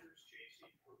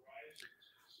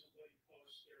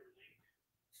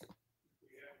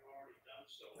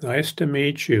 Nice to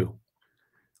meet you.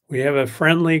 We have a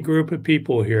friendly group of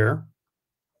people here.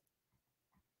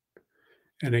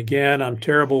 And again, I'm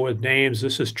terrible with names.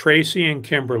 This is Tracy and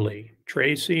Kimberly.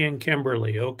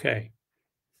 Okay.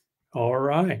 All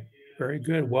right. Very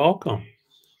good. Welcome.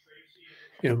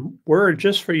 And we're,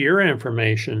 just for your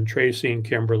information, Tracy and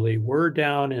Kimberly, we're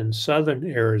down in southern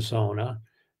Arizona.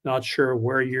 Not sure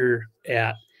where you're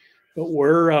at, but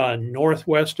we're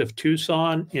northwest of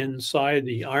Tucson inside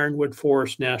the Ironwood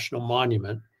Forest National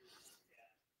Monument.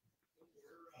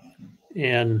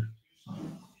 And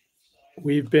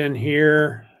we've been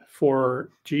here for,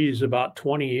 about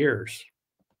 20 years.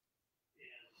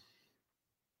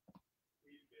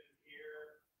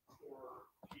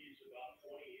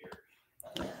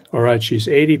 All right, she's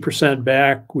 80%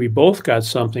 back. We both got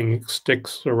something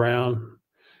sticks around.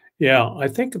 Yeah, I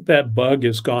think that bug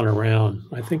has gone around.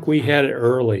 I think we had it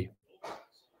early.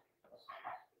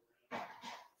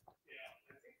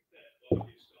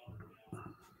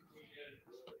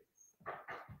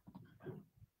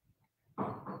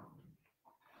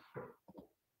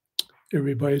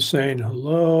 Everybody's saying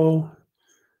hello.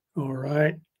 All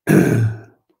right.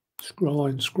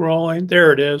 Scrolling.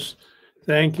 There it is.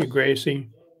 Thank you, Gracie.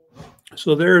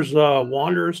 So there's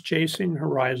Wanderers Chasing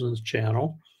Horizons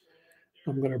channel.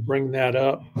 I'm going to bring that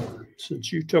up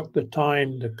since you took the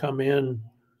time to come in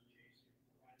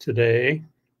today.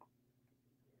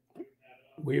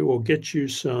 We will get you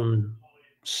some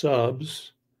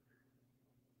subs.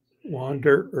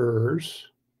 Wanderers,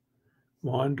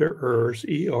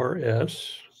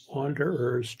 ERS,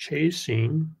 Wanderers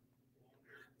Chasing.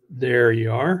 There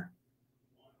you are.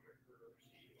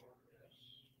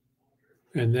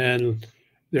 And then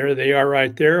there they are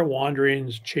right there,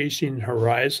 Wanderings Chasing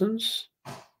Horizons.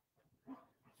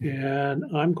 And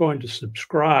I'm going to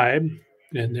subscribe.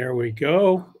 And there we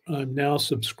go. I'm now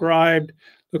subscribed.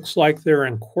 Looks like they're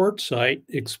in Quartzsite,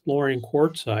 exploring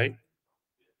Quartzsite.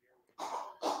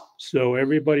 So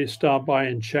everybody stop by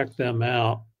and check them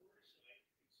out.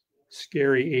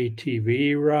 Scary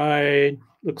ATV ride.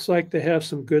 Looks like they have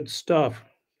some good stuff.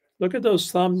 Look at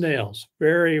those thumbnails.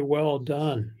 Very well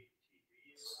done.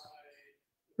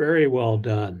 Very well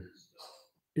done.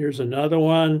 Here's another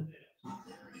one.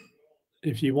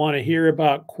 If you want to hear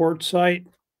about Quartzsite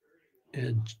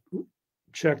and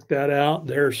check that out,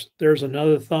 there's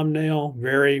another thumbnail.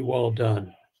 Very well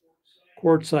done.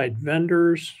 Quartzsite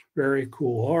vendors. Very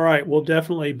cool. All right, we'll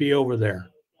definitely be over there.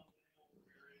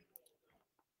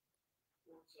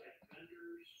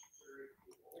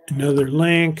 Another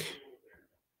link.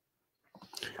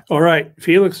 All right,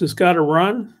 Felix has got to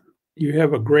run. You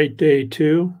have a great day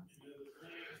too.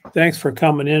 Thanks for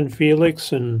coming in,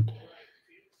 Felix. And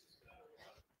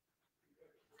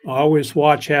I always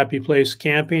watch Happy Place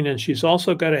Camping. And she's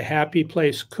also got a Happy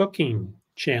Place Cooking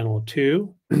channel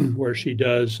too, where she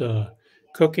does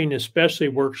cooking, especially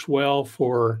works well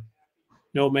for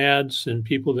nomads and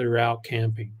people that are out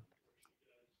camping.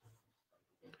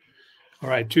 All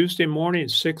right, Tuesday morning,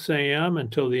 6 a.m.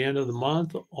 until the end of the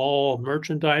month. All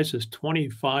merchandise is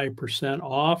 25%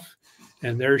 off.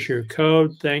 And there's your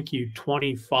code. Thank you,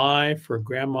 25, for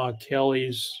Grandma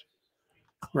Kelly's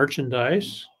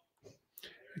merchandise.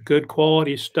 Good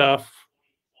quality stuff.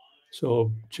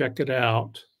 So check it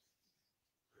out.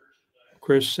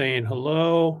 Chris saying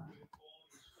hello.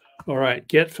 All right,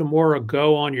 get Filmora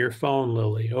Go on your phone,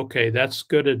 Lily. Okay, that's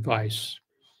good advice.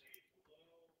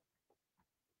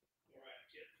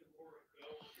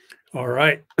 All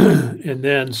right. And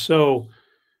then so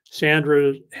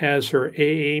Sandra has her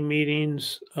AA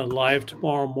meetings live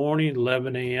tomorrow morning,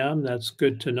 11 a.m. That's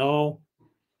good to know.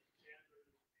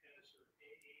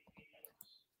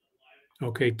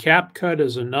 Okay, CapCut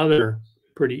is another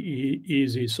pretty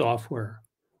easy software.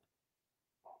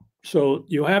 So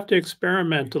you'll have to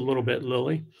experiment a little bit,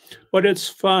 Lily, but it's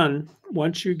fun.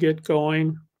 Once you get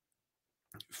going,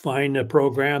 find a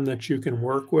program that you can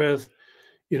work with.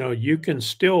 You know, you can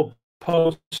still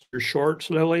post your shorts,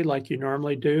 Lily, like you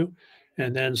normally do,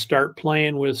 and then start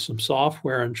playing with some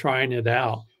software and trying it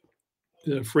out.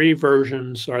 The free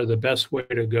versions are the best way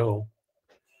to go.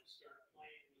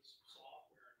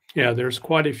 Yeah, there's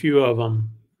quite a few of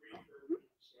them.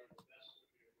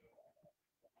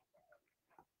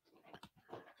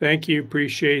 Thank you.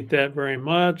 Appreciate that very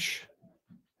much.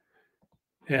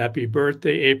 Happy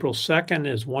birthday. April 2nd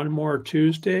is one more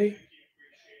Tuesday.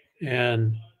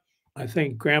 And I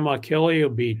think Grandma Kelly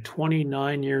will be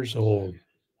 29 years old.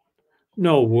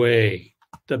 No way.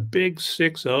 The big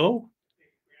 6-0?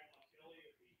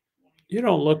 You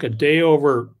don't look a day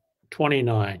over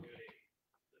 29.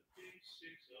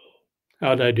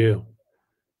 How'd I do?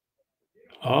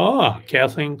 Ah,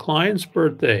 Kathleen Klein's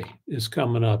birthday is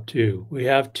coming up too. We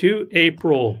have 2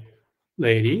 April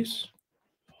ladies.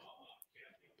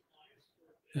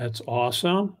 That's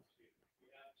awesome.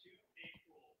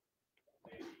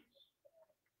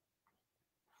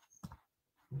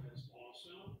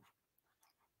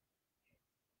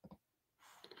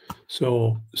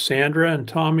 So Sandra and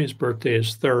Tommy's birthday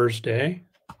is Thursday.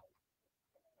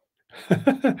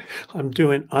 I'm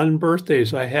doing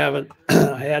unbirthdays. I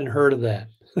hadn't heard of that.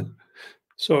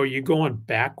 So are you going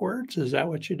backwards? Is that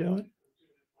what you're doing?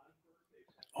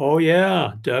 Oh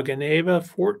yeah, Doug and Ava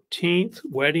 14th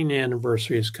wedding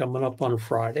anniversary is coming up on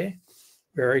Friday.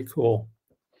 Very cool.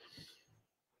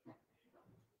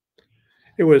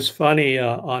 It was funny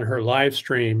on her live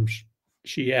stream.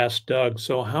 She asked Doug,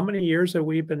 "So how many years have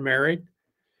we been married?"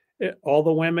 All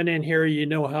the women in here, you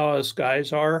know how us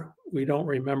guys are. We don't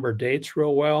remember dates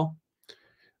real well,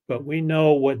 but we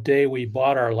know what day we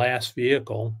bought our last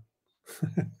vehicle.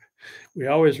 We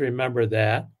always remember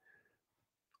that.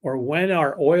 Or when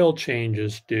our oil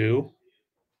changes due.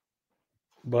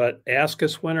 but ask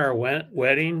us when our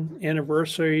wedding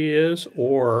anniversary is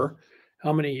or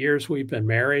how many years we've been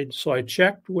married. So I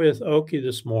checked with Oki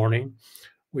this morning.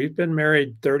 We've been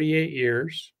married 38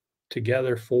 years,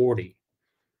 together 40.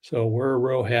 So we're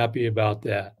real happy about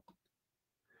that.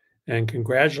 And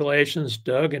congratulations,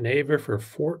 Doug and Ava, for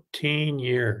 14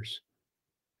 years.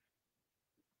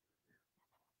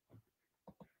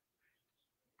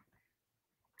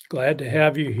 Glad to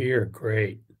have you here.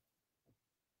 Great.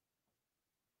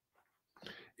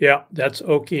 Yeah, that's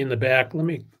Oki in the back. Let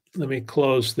me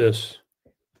close this.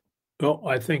 Oh,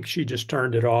 I think she just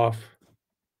turned it off.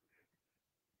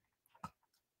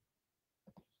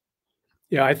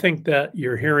 Yeah, I think that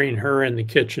you're hearing her in the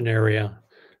kitchen area.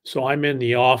 So I'm in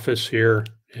the office here,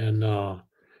 and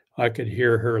I could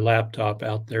hear her laptop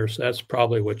out there. So that's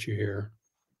probably what you hear.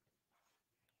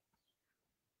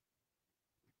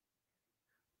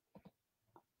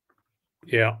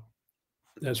 Yeah,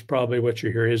 that's probably what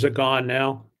you hear. Is it gone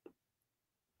now?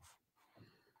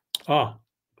 Ah,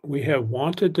 we have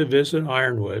wanted to visit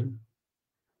Ironwood,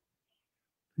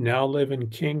 now live in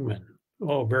Kingman.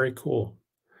 Oh, very cool.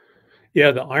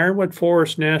 Yeah, the Ironwood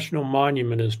Forest National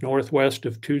Monument is northwest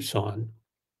of Tucson.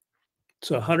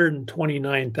 It's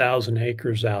 129,000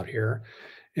 acres out here.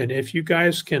 And if you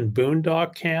guys can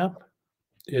boondock camp,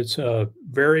 it's a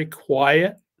very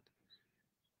quiet.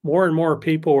 More and more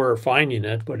people are finding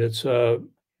it, but it's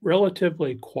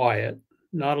relatively quiet.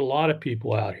 Not a lot of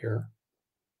people out here.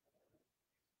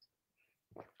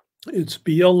 It's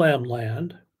BLM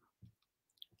land,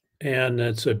 and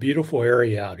it's a beautiful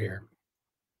area out here.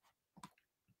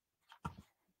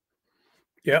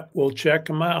 Yeah, we'll check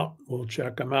them out. We'll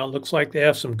check them out. Looks like they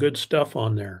have some good stuff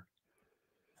on there.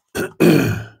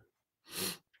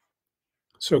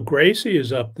 So Gracie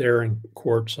is up there in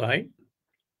Quartzsite,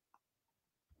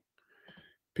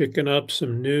 picking up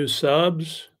some new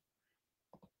subs.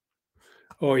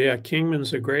 Oh yeah,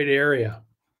 Kingman's a great area.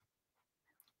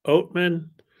 Oatman,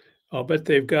 I'll bet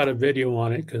they've got a video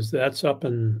on it because that's up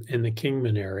in the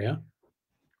Kingman area.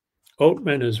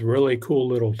 Oatman is a really cool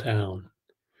little town.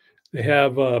 They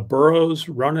have burros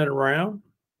running around.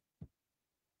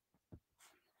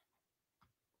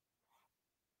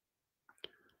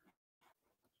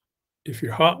 If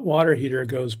your hot water heater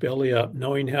goes belly up,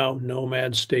 knowing how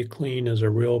nomads stay clean is a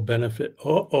real benefit.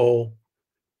 Uh-oh.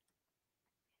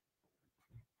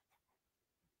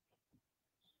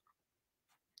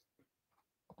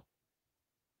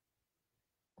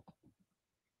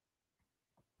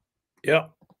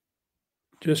 Yep.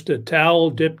 Just a towel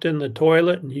dipped in the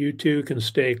toilet and you too can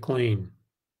stay clean.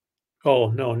 Oh,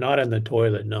 no, not in the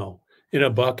toilet, no. In a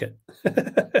bucket.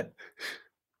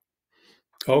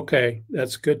 Okay,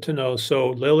 that's good to know.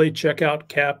 So Lily, check out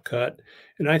CapCut.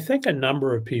 And I think a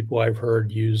number of people I've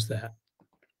heard use that.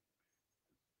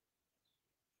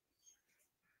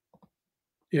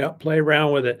 Yeah, play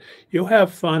around with it. You'll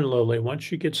have fun, Lily.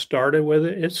 Once you get started with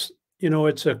it,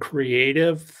 it's a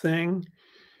creative thing,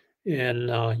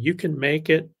 and you can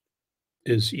make it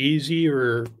as easy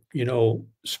or,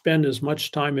 spend as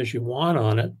much time as you want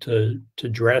on it to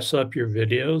dress up your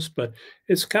videos. But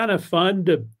it's kind of fun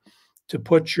to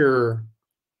put your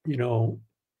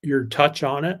touch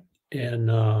on it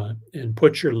and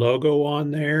put your logo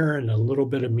on there and a little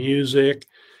bit of music,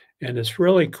 and it's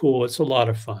really cool. It's a lot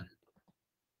of fun.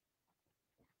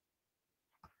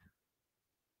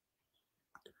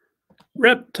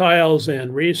 Reptiles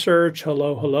and research.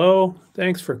 Hello, hello.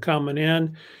 Thanks for coming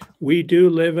in. We do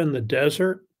live in the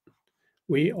desert.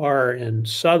 We are in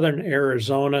southern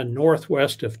Arizona,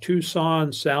 northwest of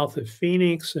Tucson, south of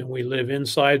Phoenix, and we live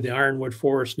inside the Ironwood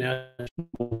Forest National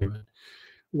Monument.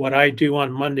 What I do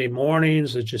on Monday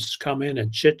mornings is just come in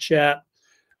and chit chat.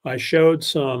 I showed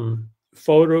some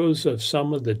photos of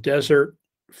some of the desert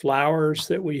flowers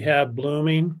that we have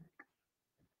blooming.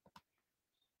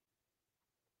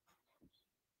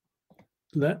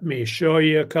 Let me show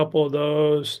you a couple of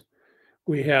those.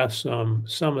 We have some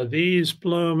of these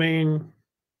blooming.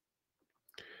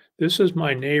 This is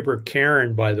my neighbor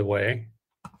Karen, by the way.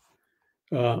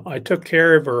 I took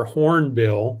care of her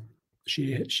hornbill.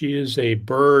 She is a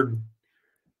bird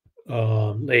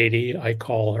lady, I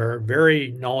call her.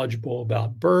 Very knowledgeable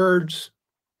about birds.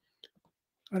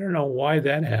 I don't know why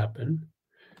that happened.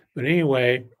 But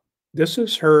anyway, this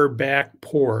is her back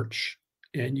porch.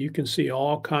 And you can see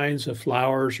all kinds of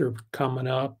flowers are coming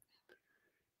up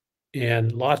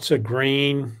and lots of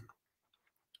green.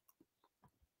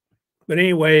 But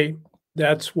anyway,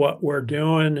 that's what we're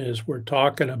doing is we're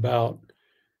talking about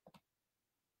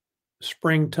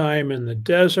springtime in the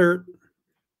desert.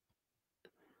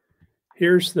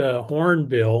 Here's the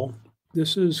hornbill.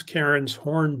 This is Karen's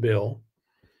hornbill.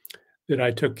 that I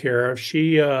took care of.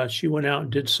 She went out and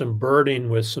did some birding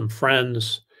with some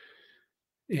friends,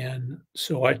 and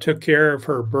so I took care of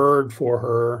her bird for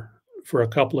her for a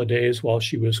couple of days while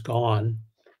she was gone.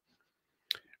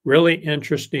 Really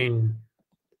interesting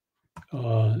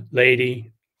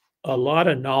lady, a lot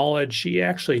of knowledge. She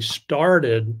actually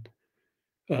started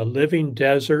Living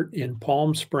Desert in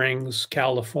Palm Springs,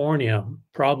 California,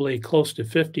 probably close to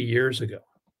 50 years ago.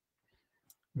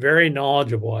 Very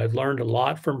knowledgeable. I've learned a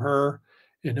lot from her,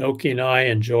 and Oki and I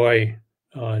enjoy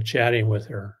chatting with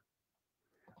her.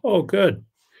 Oh, good.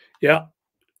 Yeah.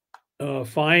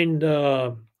 Find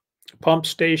Pump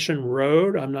Station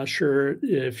Road. I'm not sure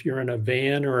if you're in a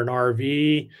van or an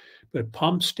RV, but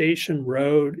Pump Station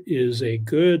Road is a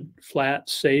good, flat,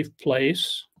 safe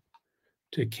place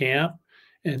to camp.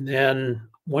 And then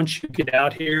once you get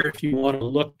out here, if you want to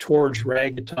look towards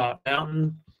Ragged Top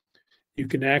Mountain, you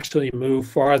can actually move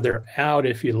farther out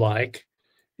if you like.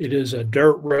 It is a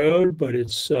dirt road, but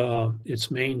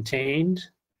it's maintained,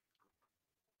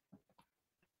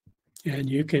 and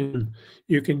you can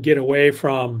get away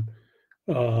from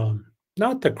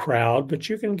not the crowd, but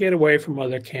you can get away from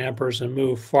other campers and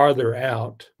move farther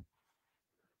out.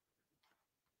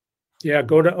 Yeah,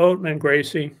 go to Oatman,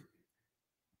 Gracie.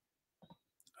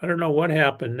 I don't know what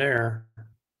happened there.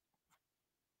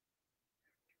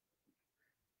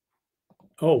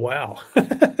 Oh, wow.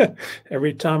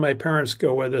 Every time my parents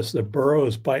go with us, the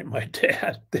burros bite my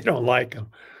dad. They don't like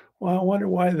them. Well, I wonder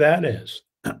why that is.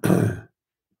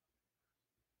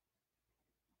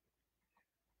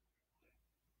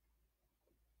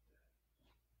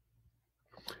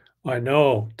 I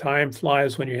know. Time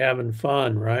flies when you're having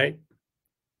fun, right?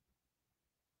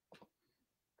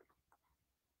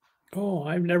 Oh,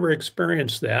 I've never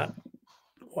experienced that.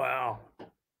 Wow.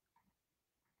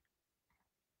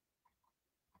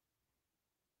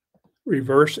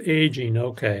 Reverse aging.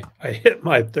 Okay. I hit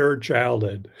my third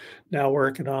childhood. Now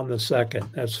working on the second.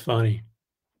 That's funny.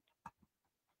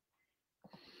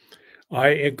 I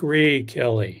agree,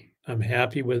 Kelly. I'm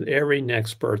happy with every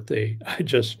next birthday. I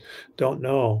just don't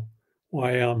know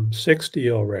why I'm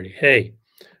 60 already. Hey,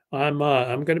 I'm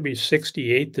going to be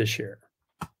 68 this year.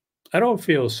 I don't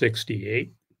feel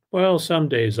 68. Well, some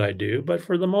days I do, but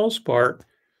for the most part,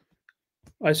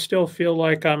 I still feel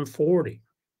like I'm 40.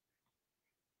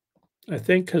 I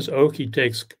think because Oki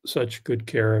takes such good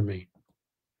care of me.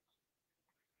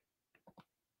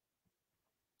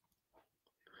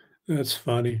 That's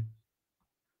funny.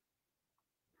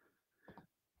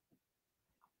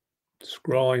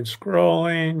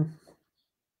 Scrolling.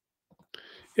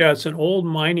 Yeah, it's an old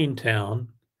mining town.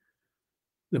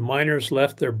 The miners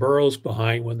left their burrows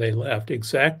behind when they left.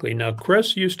 Exactly. Now,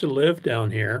 Chris used to live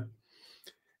down here,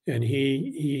 and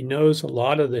he knows a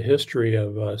lot of the history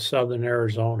of southern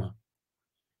Arizona.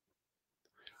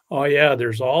 Oh, yeah,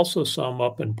 there's also some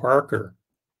up in Parker.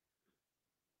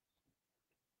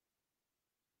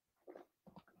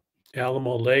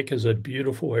 Alamo Lake is a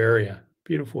beautiful area.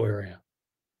 Beautiful area.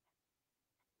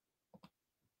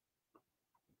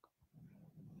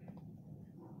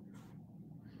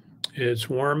 It's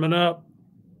warming up.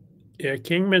 Yeah,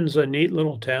 Kingman's a neat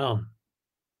little town.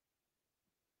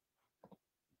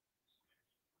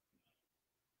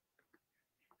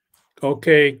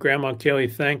 Okay, Grandma Kelly,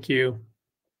 thank you.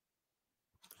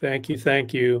 Thank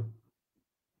you.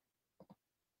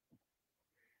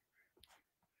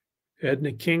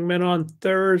 Edna Kingman on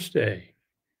Thursday.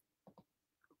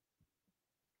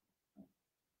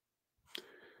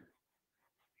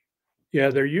 Yeah,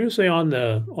 they're usually on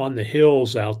the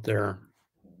hills out there.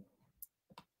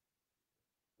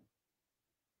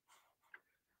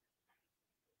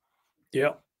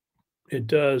 Yep, it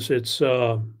does. It's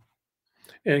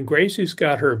and Gracie's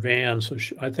got her van, so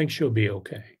I think she'll be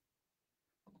okay.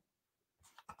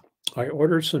 I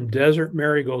ordered some desert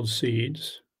marigold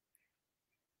seeds.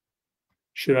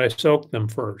 Should I soak them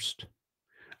first?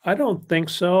 I don't think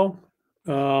so.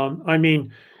 I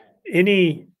mean,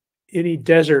 any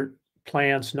desert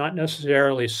plants, not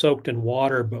necessarily soaked in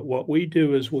water, but what we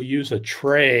do is we'll use a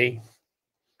tray,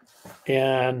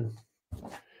 and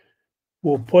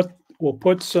we'll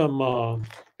put some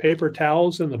paper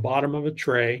towels in the bottom of a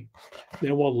tray.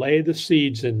 Then we'll lay the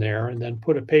seeds in there and then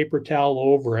put a paper towel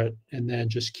over it and then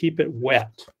just keep it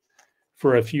wet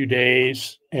for a few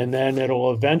days. And then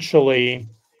it'll eventually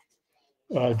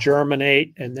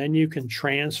germinate, and then you can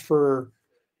transfer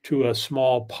to a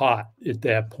small pot at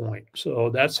that point.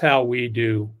 So that's how we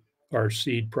do our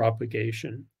seed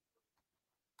propagation.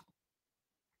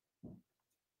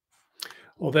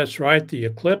 Oh, that's right. The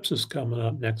eclipse is coming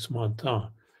up next month, huh?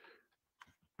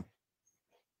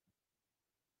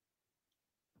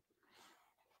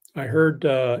 I heard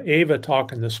Ava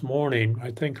talking this morning.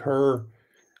 I think her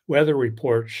weather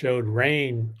report showed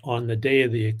rain on the day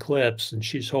of the eclipse, and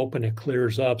she's hoping it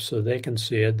clears up so they can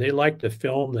see it. They like to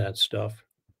film that stuff.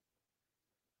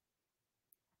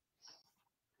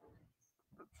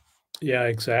 Yeah,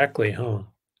 exactly, huh?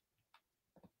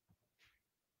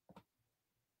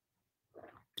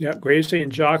 Yeah, Gracie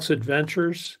and Jock's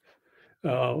Adventures.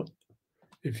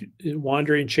 If you,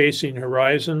 Wandering Chasing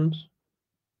Horizons,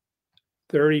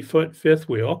 30-foot fifth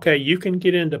wheel. Okay, you can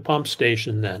get into Pump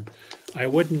Station then. I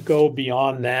wouldn't go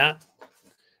beyond that,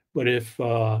 but if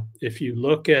you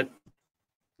look at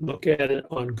it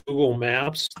on Google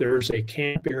Maps, there's a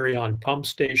camp area on Pump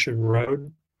Station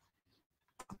Road.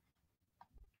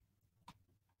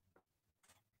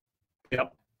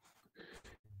 Yep.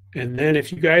 And then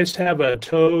if you guys have a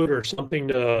tote or something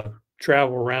to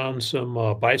travel around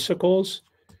some bicycles,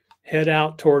 head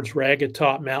out towards Ragged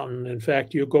Top Mountain. In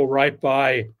fact, you'll go right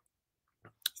by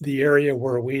the area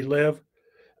where we live.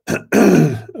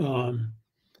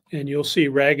 And you'll see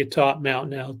Ragged Top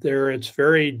Mountain out there. It's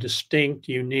very distinct,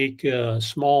 unique,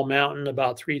 small mountain,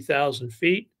 about 3,000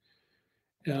 feet.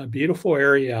 Beautiful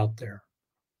area out there.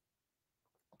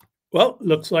 Well,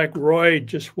 looks like Roy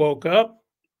just woke up.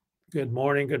 Good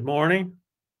morning, good morning.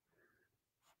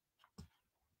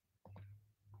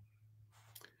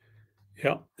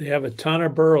 Yeah, they have a ton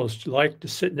of burros. Like to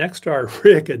sit next to our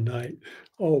rig at night.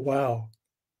 Oh, wow.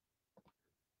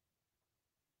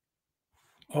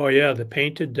 Oh, yeah, the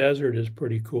Painted Desert is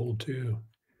pretty cool, too.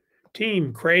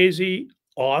 Team Crazy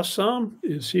Awesome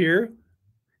is here.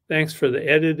 Thanks for the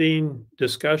editing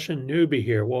discussion newbie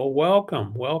here. Well,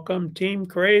 welcome. Welcome, Team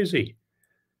Crazy.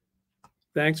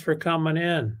 Thanks for coming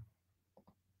in.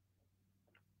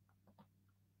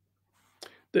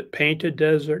 The Painted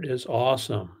Desert is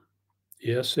awesome.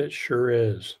 Yes, it sure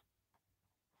is.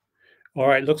 All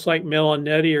right, looks like Mel and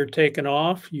Nettie are taking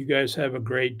off. You guys have a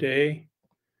great day.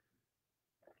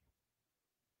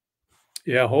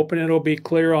 Yeah, hoping it'll be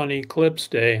clear on Eclipse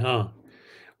Day, huh?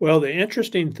 Well, the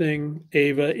interesting thing,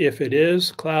 Ava, if it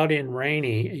is cloudy and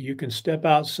rainy, you can step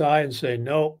outside and say,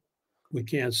 no, we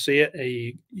can't see it.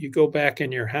 And you go back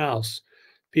in your house.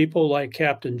 People like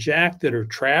Captain Jack that are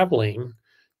traveling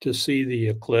to see the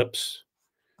eclipse,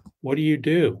 what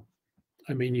do?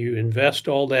 I mean, you invest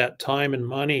all that time and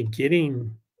money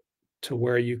getting to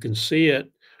where you can see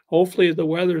it. Hopefully the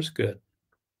weather's good.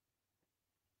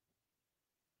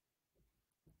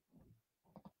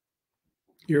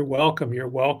 You're welcome. You're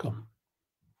welcome.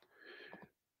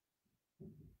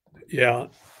 Yeah.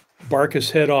 Bark his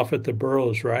head off at the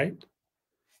burros, right?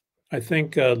 I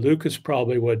think Lucas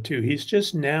probably would too. He's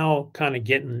just now kind of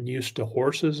getting used to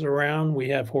horses around. We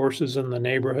have horses in the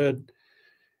neighborhood,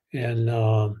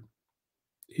 and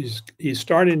he's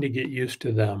starting to get used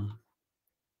to them.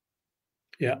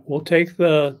 Yeah, we'll take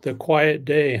the quiet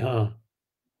day, huh?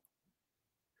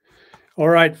 All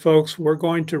right, folks, we're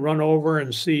going to run over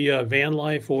and see Van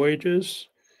Life Voyages.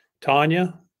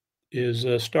 Tanya is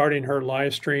starting her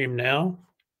live stream now.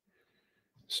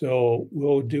 So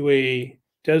we'll do a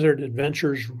Desert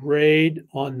Adventures raid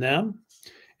on them.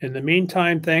 In the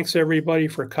meantime, thanks everybody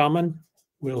for coming.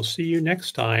 We'll see you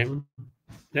next time,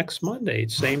 next Monday,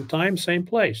 same time, same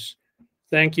place.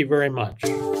 Thank you very much.